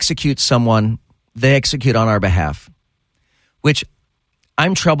state executes someone, they execute on our behalf, which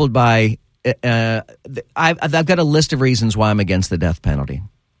I'm troubled by. I've got a list of reasons why I'm against the death penalty.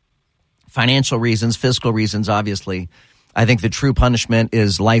 Financial reasons, fiscal reasons, obviously. I think the true punishment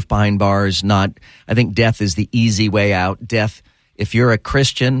is life behind bars, I think death is the easy way out. Death, if you're a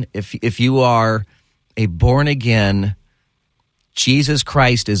Christian, if you are a born again, Jesus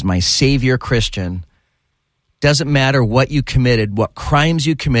Christ is my Savior Christian, doesn't matter what you committed, what crimes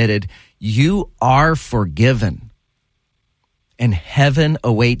you committed, you are forgiven. And heaven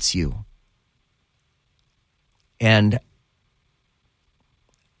awaits you. And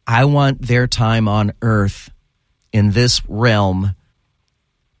I want their time on earth in this realm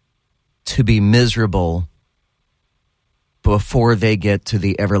to be miserable before they get to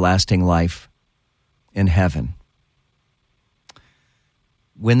the everlasting life in heaven.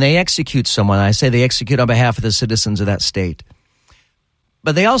 When they execute someone, I say they execute on behalf of the citizens of that state.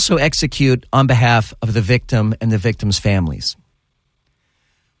 But they also execute on behalf of the victim and the victim's families.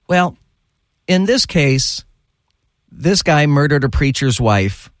 Well, in this case, This guy murdered a preacher's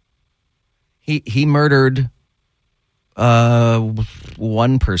wife. He murdered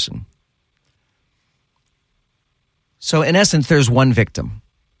one person. So in essence, there's one victim.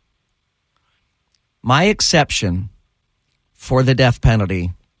 My exception for the death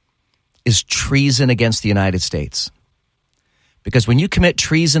penalty is treason against the United States. Because when you commit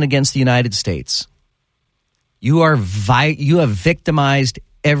treason against the United States, you have victimized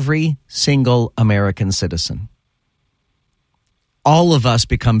every single American citizen. All of us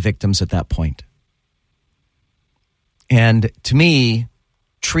become victims at that point. And to me,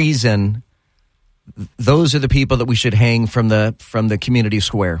 treason, those are the people that we should hang from the community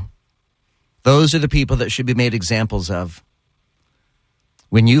square. Those are the people that should be made examples of.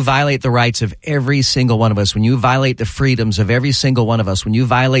 When you violate the rights of every single one of us, when you violate the freedoms of every single one of us, when you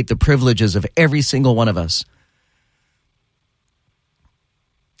violate the privileges of every single one of us,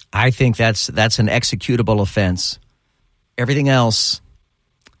 I think that's an executable offense. Everything else,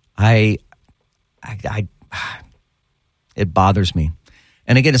 it bothers me.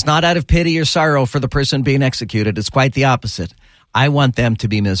 And again, it's not out of pity or sorrow for the person being executed. It's quite the opposite. I want them to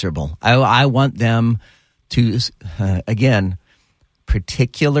be miserable. I want them to, again,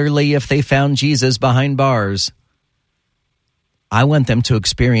 particularly if they found Jesus behind bars, I want them to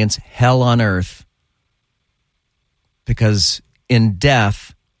experience hell on earth, because in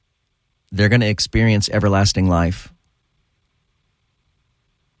death, they're going to experience everlasting life.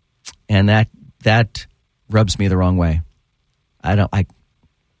 And that rubs me the wrong way.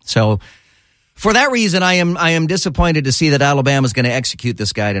 So for that reason, I am disappointed to see that Alabama's going to execute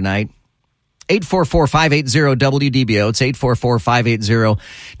this guy tonight. 844-580-WDBO. It's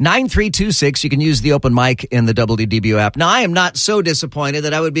 844-580-9326. You can use the open mic in the WDBO app. Now, I am not so disappointed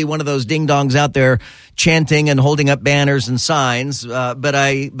that I would be one of those ding-dongs out there chanting and holding up banners and signs, but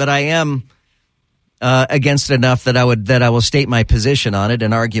I am against it enough that I will state my position on it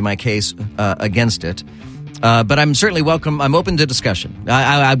and argue my case against it. But I'm certainly welcome. I'm open to discussion.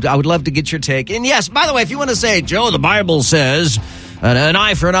 I would love to get your take. And yes, by the way, if you want to say, Joe, the Bible says an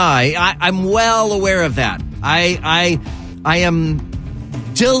eye for an eye, I'm well aware of that. I am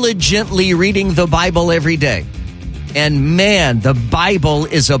diligently reading the Bible every day. And man, the Bible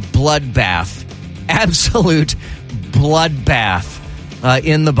is a bloodbath, absolute bloodbath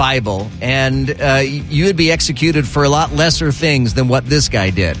in the Bible. And you would be executed for a lot lesser things than what this guy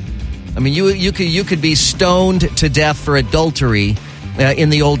did. I mean, you could be stoned to death for adultery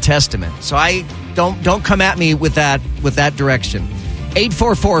in the Old Testament. So I don't come at me with that direction.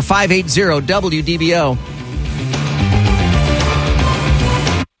 844-580-WDBO.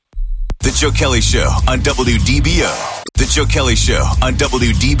 The Joe Kelly Show on WDBO. The Joe Kelly Show on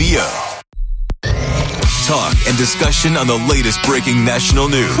WDBO. Talk and discussion on the latest breaking national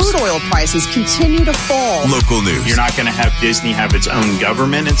news. Crude oil prices continue to fall. Local news. You're not going to have Disney have its own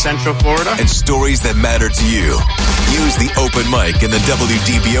government in Central Florida. And stories that matter to you. Use the open mic in the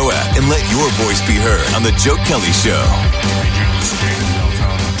WDBO app and let your voice be heard on the Joe Kelly Show.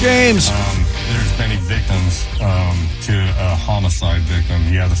 James. There's many victims to a homicide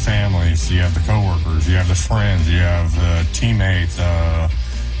victim. You have the families, you have the coworkers, you have the friends, you have the teammates,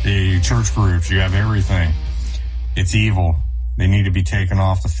 the church groups, you have everything. It's evil. They need to be taken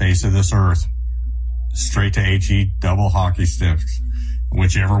off the face of this earth. Straight to HE, double hockey sticks.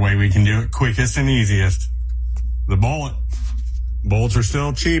 Whichever way we can do it, quickest and easiest. The bullet. Bullets are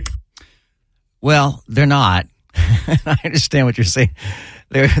still cheap. Well, they're not. I understand what you're saying.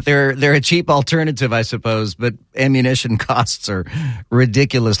 They're a cheap alternative, I suppose, but ammunition costs are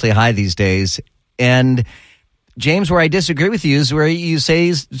ridiculously high these days. And James, where I disagree with you is where you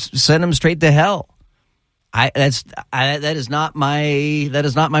say send them straight to hell. That is not my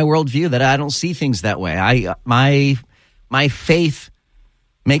worldview. That I don't see things that way. My faith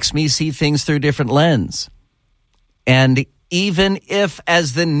makes me see things through a different lens. And even if,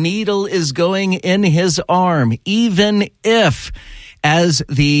 as the needle is going in his arm, even if as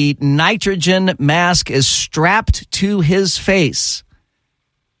the nitrogen mask is strapped to his face,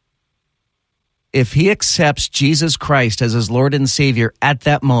 if he accepts Jesus Christ as his Lord and Savior at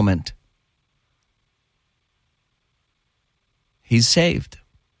that moment, he's saved.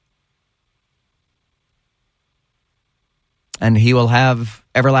 And he will have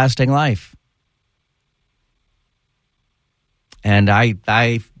everlasting life. And I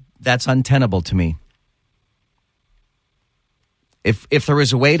that's untenable to me. If there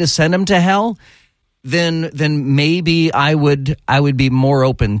was a way to send him to hell, then maybe I would be more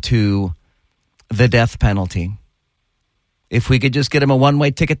open to the death penalty. If we could just get him a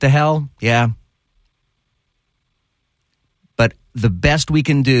one-way ticket to hell, yeah. But the best we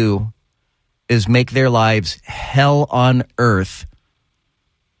can do is make their lives hell on earth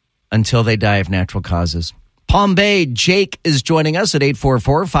until they die of natural causes. Palm Bay, Jake is joining us at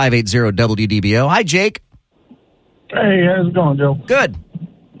 844-580-WDBO. Hi, Jake. Hey, how's it going, Joe? Good.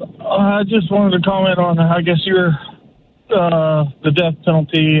 I just wanted to comment on, I guess, the death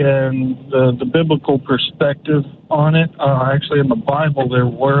penalty and the biblical perspective on it. Actually, in the Bible, there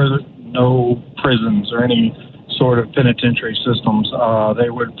were no prisons or any sort of penitentiary systems.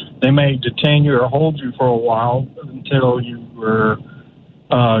 They may detain you or hold you for a while until you were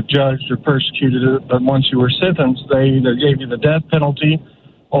judged or persecuted. But once you were sentenced, they either gave you the death penalty,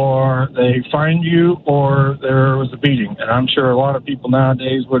 or they fined you, or there was a beating. And I'm sure a lot of people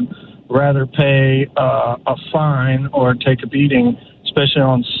nowadays would rather pay a fine or take a beating, especially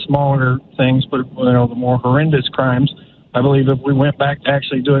on smaller things, but the more horrendous crimes. I believe if we went back to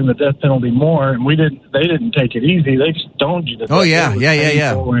actually doing the death penalty more, and they didn't take it easy, they stoned you to death. Oh yeah.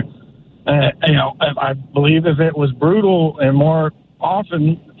 I believe if it was brutal and more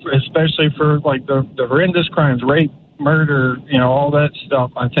often, especially for like the horrendous crimes, rape, murder, all that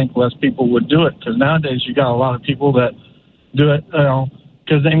stuff, I think less people would do it. Because nowadays you got a lot of people that do it,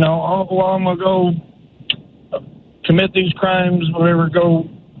 because they know, I'm going to go commit these crimes, whatever, go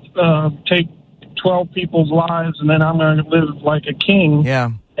take 12 people's lives, and then I'm going to live like a king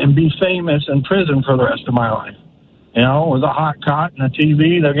and be famous in prison for the rest of my life. With a hot cot and a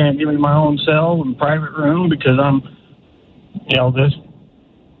TV, they're going to give me my own cell and private room because I'm, this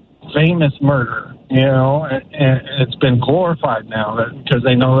famous murderer, and it's been glorified now because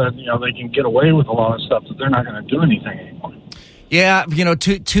they know that, they can get away with a lot of stuff, that they're not going to do anything anymore. Yeah,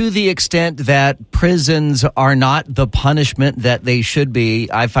 to the extent that prisons are not the punishment that they should be,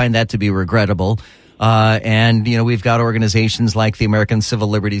 I find that to be regrettable. And we've got organizations like the American Civil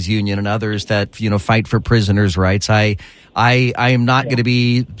Liberties Union and others that, fight for prisoners' rights. I am not going to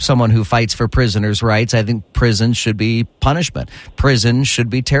be someone who fights for prisoners' rights. I think prison should be punishment. Prison should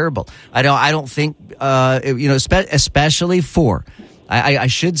be terrible. I don't think, especially for, I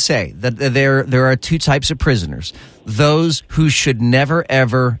should say that there are two types of prisoners. Those who should never,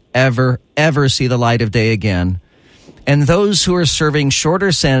 ever, ever, ever see the light of day again, and those who are serving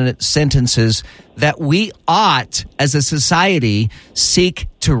shorter sentences that we ought, as a society, seek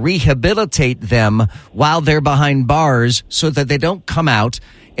to rehabilitate them while they're behind bars so that they don't come out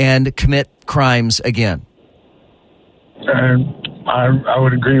and commit crimes again. I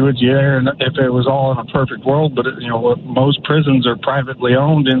would agree with you there, and if it was all in a perfect world, but most prisons are privately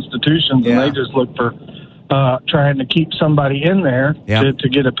owned institutions, and they just look for trying to keep somebody in there to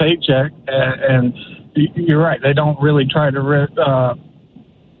get a paycheck. And you're right, they don't really try to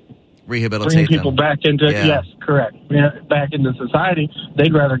rehabilitate bring people back into back into society.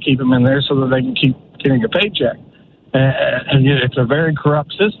 They'd rather keep them in there so that they can keep getting a paycheck. And it's a very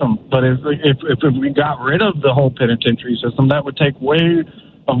corrupt system. But if we got rid of the whole penitentiary system, that would take way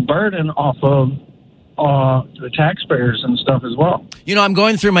of burden off of the taxpayers and stuff as well. I'm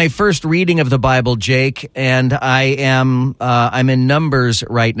going through my first reading of the Bible, Jake, and I'm in Numbers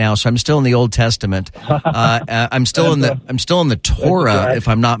right now, so I'm still in the Old Testament. I'm still in the Torah, if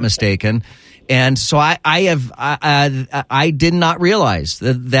I'm not mistaken. And so I did not realize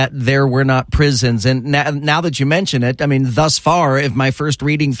that there were not prisons. And now that you mention it, I mean, thus far, if my first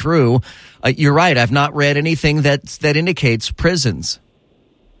reading through, you're right. I've not read anything that indicates prisons.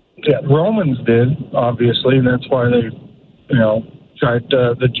 Yeah, Romans did, obviously, and that's why they, tried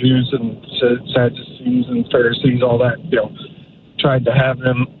the Jews and Sadducees and Pharisees, all that, tried to have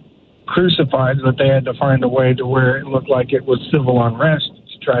them crucified, but they had to find a way to where it looked like it was civil unrest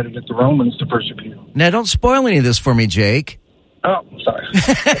to try to get the Romans to persecute them. Now, don't spoil any of this for me, Jake. Oh, sorry.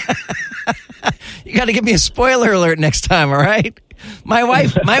 You got to give me a spoiler alert next time, all right? My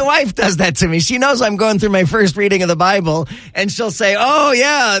wife does that to me. She knows I'm going through my first reading of the Bible, and she'll say, "Oh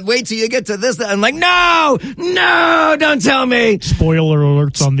yeah, wait till you get to this." I'm like, "No, don't tell me." Spoiler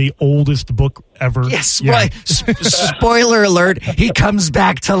alerts on the oldest book ever. Yes, spoiler alert. He comes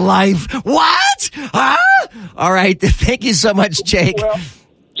back to life. What? Huh? All right. Thank you so much, Jake. Well,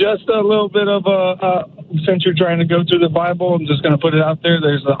 just a little bit of since you're trying to go through the Bible, I'm just going to put it out there.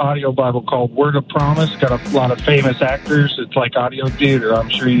 There's an audio Bible called Word of Promise. Got a lot of famous actors. It's like audio theater. I'm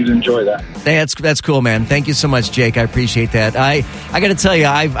sure you'd enjoy that. That's cool, man. Thank you so much, Jake. I appreciate that. I got to tell you,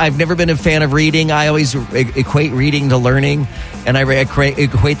 I've never been a fan of reading. I always equate reading to learning, and I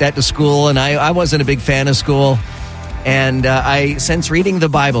equate that to school, and I wasn't a big fan of school. And since reading the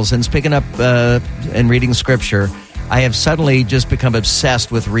Bible, since picking up and reading Scripture, I have suddenly just become obsessed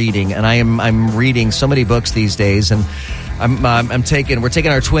with reading, and I'm reading so many books these days, and we're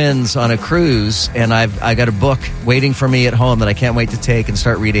taking our twins on a cruise, and I got a book waiting for me at home that I can't wait to take and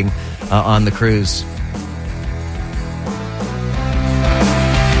start reading on the cruise.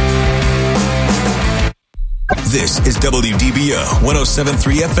 This is WDBO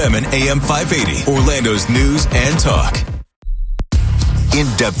 107.3 FM and AM 580, Orlando's news and talk.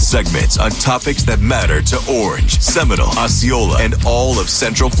 In-depth segments on topics that matter to Orange, Seminole, Osceola, and all of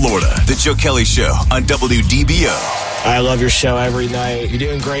Central Florida. The Joe Kelly Show on WDBO. I love your show every night. You're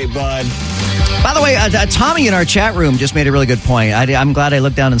doing great, bud. By the way, Tommy in our chat room just made a really good point. I'm glad I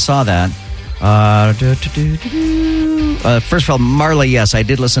looked down and saw that. First of all, Marla, yes, I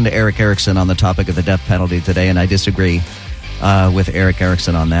did listen to Eric Erickson on the topic of the death penalty today, and I disagree with Eric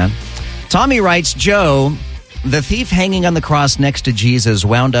Erickson on that. Tommy writes, Joe, the thief hanging on the cross next to Jesus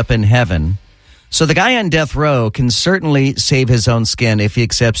wound up in heaven, so the guy on death row can certainly save his own skin if he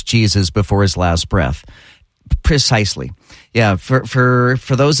accepts Jesus before his last breath. Precisely. Yeah, for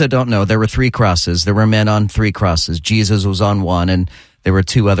those that don't know, there were 3 crosses. There were men on 3 crosses. Jesus was on one, and there were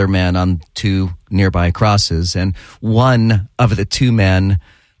 2 other men on 2 nearby crosses. And one of the 2 men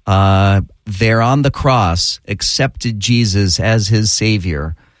there on the cross accepted Jesus as his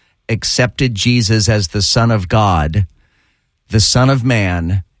Savior, accepted Jesus as the Son of God, the Son of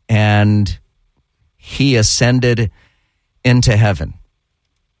Man, and he ascended into heaven.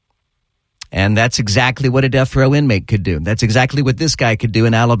 And that's exactly what a death row inmate could do. That's exactly what this guy could do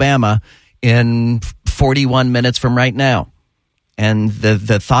in Alabama in 41 minutes from right now. And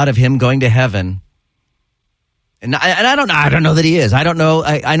the thought of him going to heaven, and I don't know that he is. I don't know.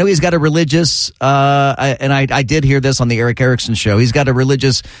 I know he's got a religious, and I did hear this on the Eric Erickson show. He's got a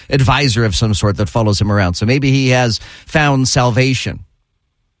religious advisor of some sort that follows him around. So maybe he has found salvation,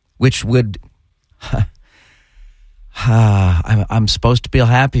 which would, I'm supposed to feel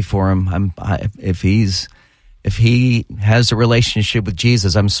happy for him. If he has a relationship with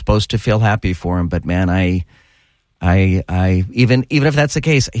Jesus, I'm supposed to feel happy for him. But man, I even if that's the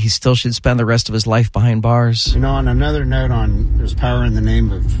case, he still should spend the rest of his life behind bars. You know, on another note on there's power in the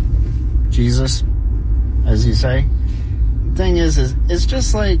name of Jesus, as you say. The thing is it's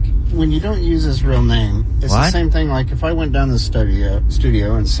just like when you don't use his real name, it's the same thing like if I went down to the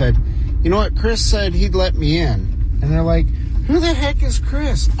studio and said, you know what, Chris said he'd let me in. And they're like, who the heck is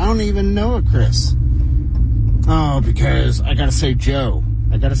Chris? I don't even know a Chris. Oh, because I gotta say Joe.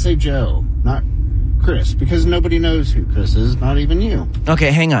 Not Chris, because nobody knows who Chris is, not even you.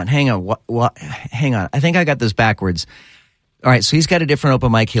 Okay, hang on. Hang on. I think I got this backwards. All right, so he's got a different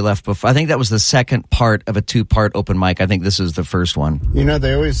open mic he left before. I think that was the second part of a 2-part open mic. I think this is the first one. You know,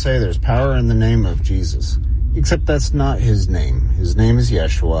 they always say there's power in the name of Jesus, except that's not his name. His name is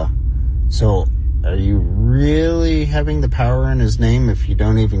Yeshua. So are you really having the power in his name if you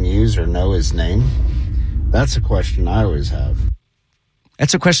don't even use or know his name? That's a question I always have.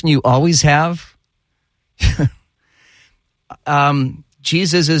 That's a question you always have?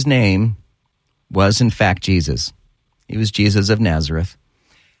 Jesus' name was, in fact, Jesus. He was Jesus of Nazareth.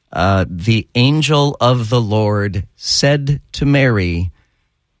 The angel of the Lord said to Mary,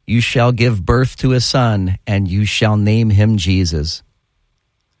 you shall give birth to a son, and you shall name him Jesus.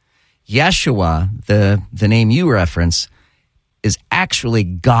 Yeshua, the name you reference, is actually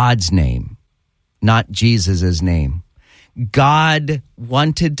God's name, not Jesus' name. God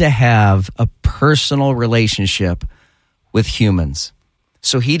wanted to have a personal relationship with humans.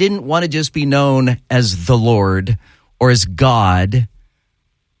 So he didn't want to just be known as the Lord or as God.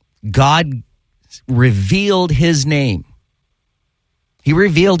 God revealed his name. He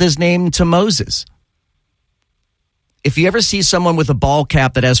revealed his name to Moses. If you ever see someone with a ball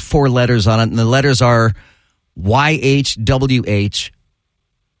cap that has 4 letters on it, and the letters are YHWH,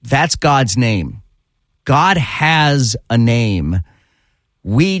 that's God's name. God has a name.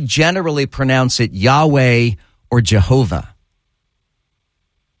 We generally pronounce it Yahweh or Jehovah.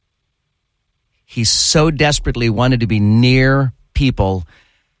 He so desperately wanted to be near people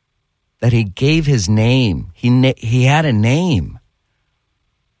that he gave his name. He had a name.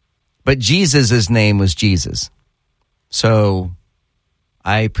 But Jesus' name was Jesus. So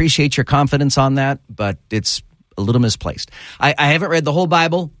I appreciate your confidence on that, but it's a little misplaced. I haven't read the whole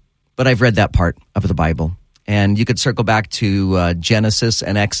Bible, but I've read that part of the Bible. And you could circle back to Genesis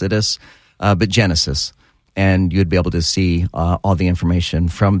and Exodus, but Genesis, and you'd be able to see all the information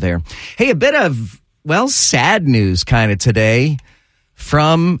from there. Hey, a bit of, sad news kind of today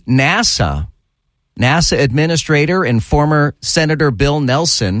from NASA. NASA administrator and former Senator Bill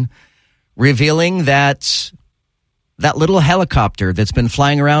Nelson revealing that little helicopter that's been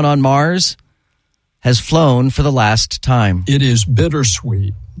flying around on Mars, has flown for the last time. It is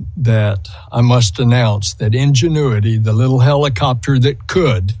bittersweet that I must announce that Ingenuity, the little helicopter that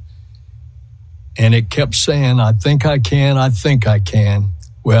could, and it kept saying, I think I can, I think I can.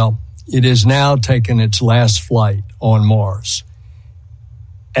 Well, it has now taken its last flight on Mars.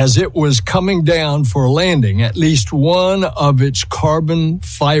 As it was coming down for landing, at least one of its carbon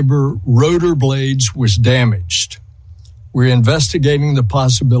fiber rotor blades was damaged. We're investigating the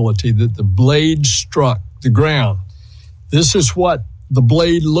possibility that the blade struck the ground. This is what the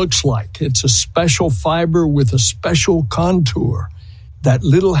blade looks like. It's a special fiber with a special contour. That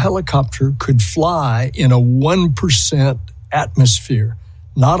little helicopter could fly in a 1% atmosphere,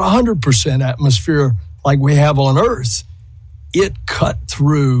 not 100% atmosphere like we have on Earth. It cut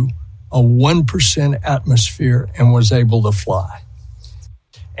through a 1% atmosphere and was able to fly.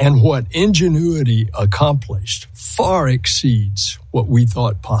 And what Ingenuity accomplished far exceeds what we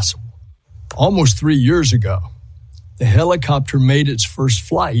thought possible. Almost 3 years ago, the helicopter made its first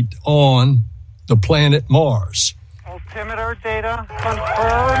flight on the planet Mars. Altimeter data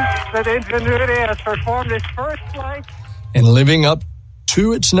confirms that Ingenuity has performed its first flight. And living up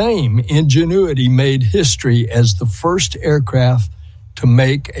to its name, Ingenuity made history as the first aircraft to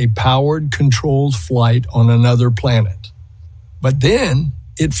make a powered, controlled flight on another planet. But then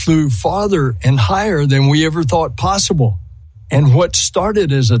it flew farther and higher than we ever thought possible. And what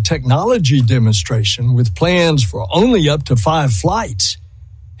started as a technology demonstration with plans for only up to 5 flights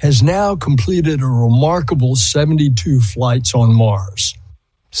has now completed a remarkable 72 flights on Mars.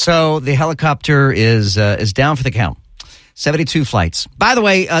 So the helicopter is down for the count. 72 flights. By the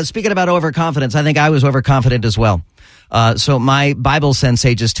way, speaking about overconfidence, I think I was overconfident as well. So my Bible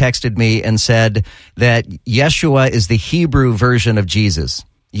sensei just texted me and said that Yeshua is the Hebrew version of Jesus.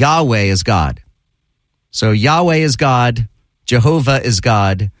 Yahweh is God. So Yahweh is God. Jehovah is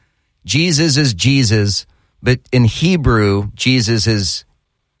God. Jesus is Jesus. But in Hebrew, Jesus is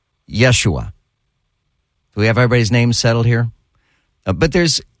Yeshua. Do we have everybody's names settled here? But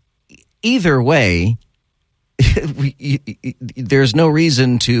there's either way, there's no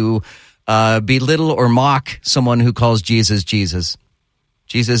reason to belittle or mock someone who calls Jesus Jesus.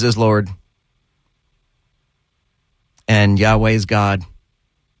 Jesus is Lord, and Yahweh is God,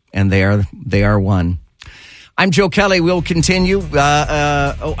 and they are one. I'm Joe Kelly. We'll continue.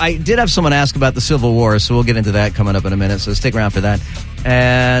 I did have someone ask about the Civil War, so we'll get into that coming up in a minute. So stick around for that,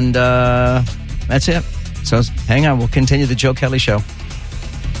 and that's it. So hang on. We'll continue the Joe Kelly Show.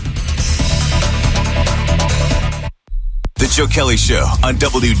 The Joe Kelly Show on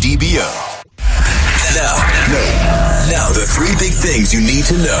WDBO. Now, the 3 big things you need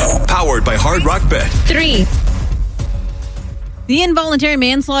to know. Powered by Hard Rock Bet. 3. The involuntary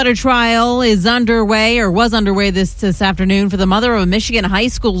manslaughter trial is underway, or was underway this afternoon, for the mother of a Michigan high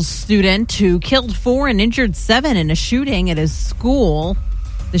school student who killed 4 and injured 7 in a shooting at his school.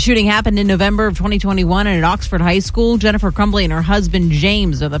 The shooting happened in November of 2021 at Oxford High School. Jennifer Crumbly and her husband,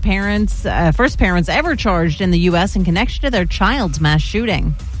 James, are the first parents ever charged in the U.S. in connection to their child's mass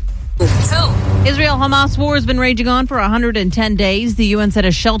shooting. 2. Israel-Hamas war has been raging on for 110 days. The UN said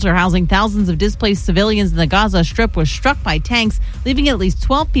a shelter housing thousands of displaced civilians in the Gaza Strip was struck by tanks, leaving at least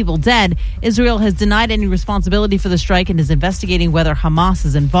 12 people dead. Israel has denied any responsibility for the strike and is investigating whether Hamas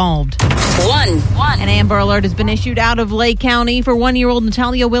is involved. 1. An Amber Alert has been issued out of Lake County for 1-year-old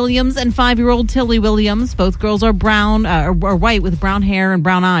Natalia Williams and 5-year-old Tilly Williams. Both girls are white with brown hair and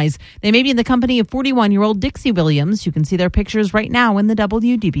brown eyes. They may be in the company of 41-year-old Dixie Williams. You can see their pictures right now in the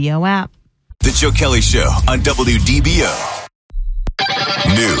WDBO app. The Joe Kelly Show on WDBO.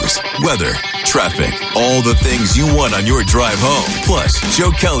 News, weather, traffic, all the things you want on your drive home. Plus,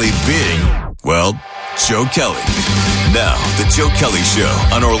 Joe Kelly being, well, Joe Kelly. Now, the Joe Kelly Show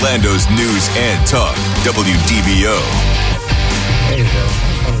on Orlando's News and Talk, WDBO. Hey, Joe.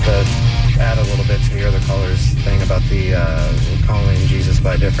 I wanted to add a little bit to your other caller's thing about the calling Jesus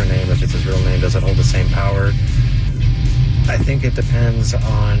by a different name. If it's his real name, does it hold the same power? I think it depends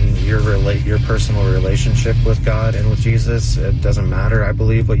on your personal relationship with God and with Jesus. It doesn't matter, I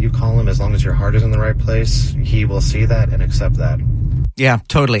believe, what you call him. As long as your heart is in the right place, he will see that and accept that. Yeah,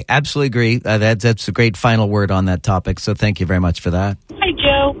 totally. Absolutely agree. That's a great final word on that topic. So thank you very much for that. Hi,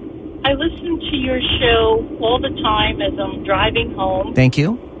 Joe. I listen to your show all the time as I'm driving home. Thank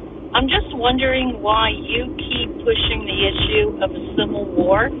you. I'm just wondering why you keep pushing the issue of a civil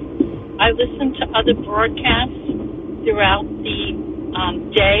war. I listen to other broadcasts throughout the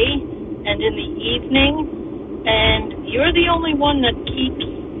day and in the evening, and you're the only one that keeps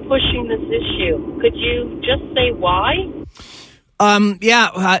pushing this issue. Could you just say why?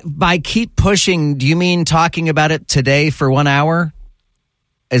 By keep pushing, do you mean talking about it today for 1 hour?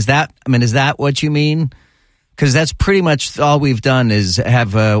 Is that what you mean? Because that's pretty much all we've done is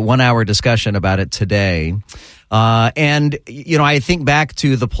have a 1 hour discussion about it today. And, I think back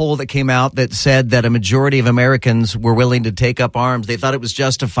to the poll that came out that said that a majority of Americans were willing to take up arms. They thought it was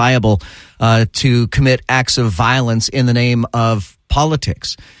justifiable to commit acts of violence in the name of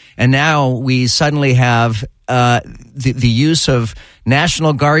politics. And now we suddenly have the use of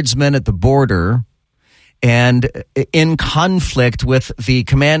National Guardsmen at the border and in conflict with the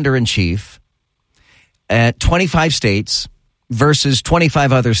commander-in-chief at 25 states versus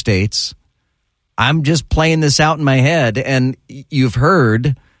 25 other states. I'm just playing this out in my head, and you've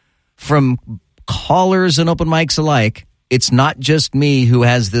heard from callers and open mics alike, it's not just me who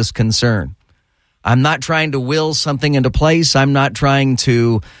has this concern. I'm not trying to will something into place. I'm not trying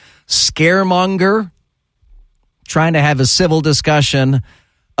to scaremonger, trying to have a civil discussion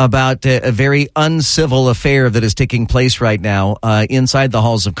about a very uncivil affair that is taking place right now inside the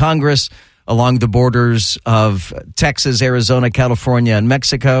halls of Congress, along the borders of Texas, Arizona, California, and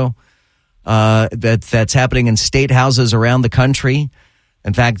Mexico. That's happening in state houses around the country.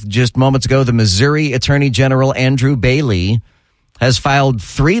 In fact, just moments ago, the Missouri Attorney General Andrew Bailey has filed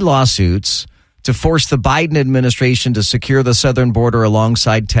 3 lawsuits to force the Biden administration to secure the southern border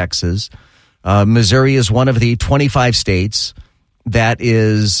alongside Texas. Missouri is one of the 25 states that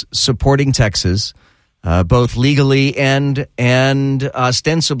is supporting Texas, both legally and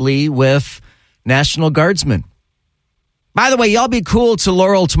ostensibly with National Guardsmen. By the way, y'all be cool to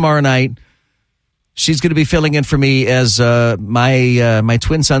Laurel tomorrow night. She's going to be filling in for me as my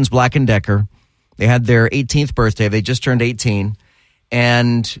twin sons, Black and Decker. They had their 18th birthday. They just turned 18.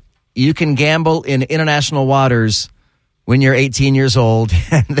 And you can gamble in international waters when you're 18 years old.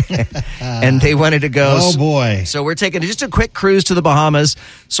 And they wanted to go. Oh, boy. So we're taking just a quick cruise to the Bahamas.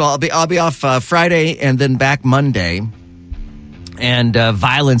 So I'll be off Friday and then back Monday. And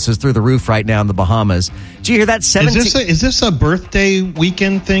violence is through the roof right now in the Bahamas. Did you hear that? Is this a birthday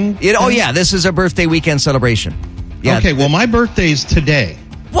weekend thing? Yeah, this is a birthday weekend celebration. Yeah. Okay, well, my birthday's today.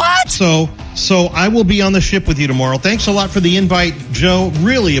 What? So I will be on the ship with you tomorrow. Thanks a lot for the invite, Joe.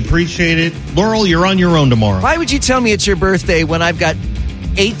 Really appreciate it. Laurel, you're on your own tomorrow. Why would you tell me it's your birthday when I've got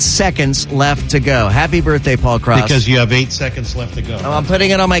 8 seconds left to go? Happy birthday, Paul Cross. Because you have 8 seconds left to go. I'm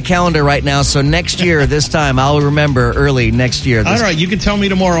putting it on my calendar right now, so next year, this time, I'll remember early next year. All right, you can tell me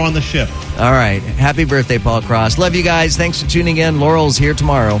tomorrow on the ship. All right. Happy birthday, Paul Cross. Love you guys. Thanks for tuning in. Laurel's here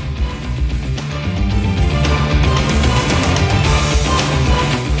tomorrow.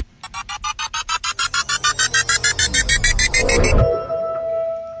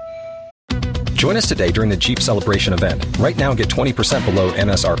 Join us today during the Jeep Celebration event. Right now, get 20% below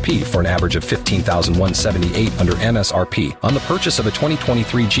MSRP for an average of $15,178 under MSRP on the purchase of a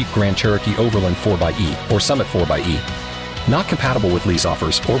 2023 Jeep Grand Cherokee Overland 4xE or Summit 4xE. Not compatible with lease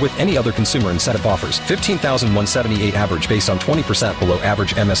offers or with any other consumer incentive offers. $15,178 average based on 20% below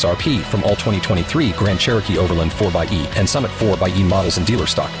average MSRP from all 2023 Grand Cherokee Overland 4xE and Summit 4xE models in dealer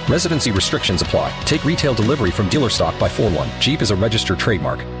stock. Residency restrictions apply. Take retail delivery from dealer stock by 4/1. Jeep is a registered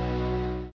trademark.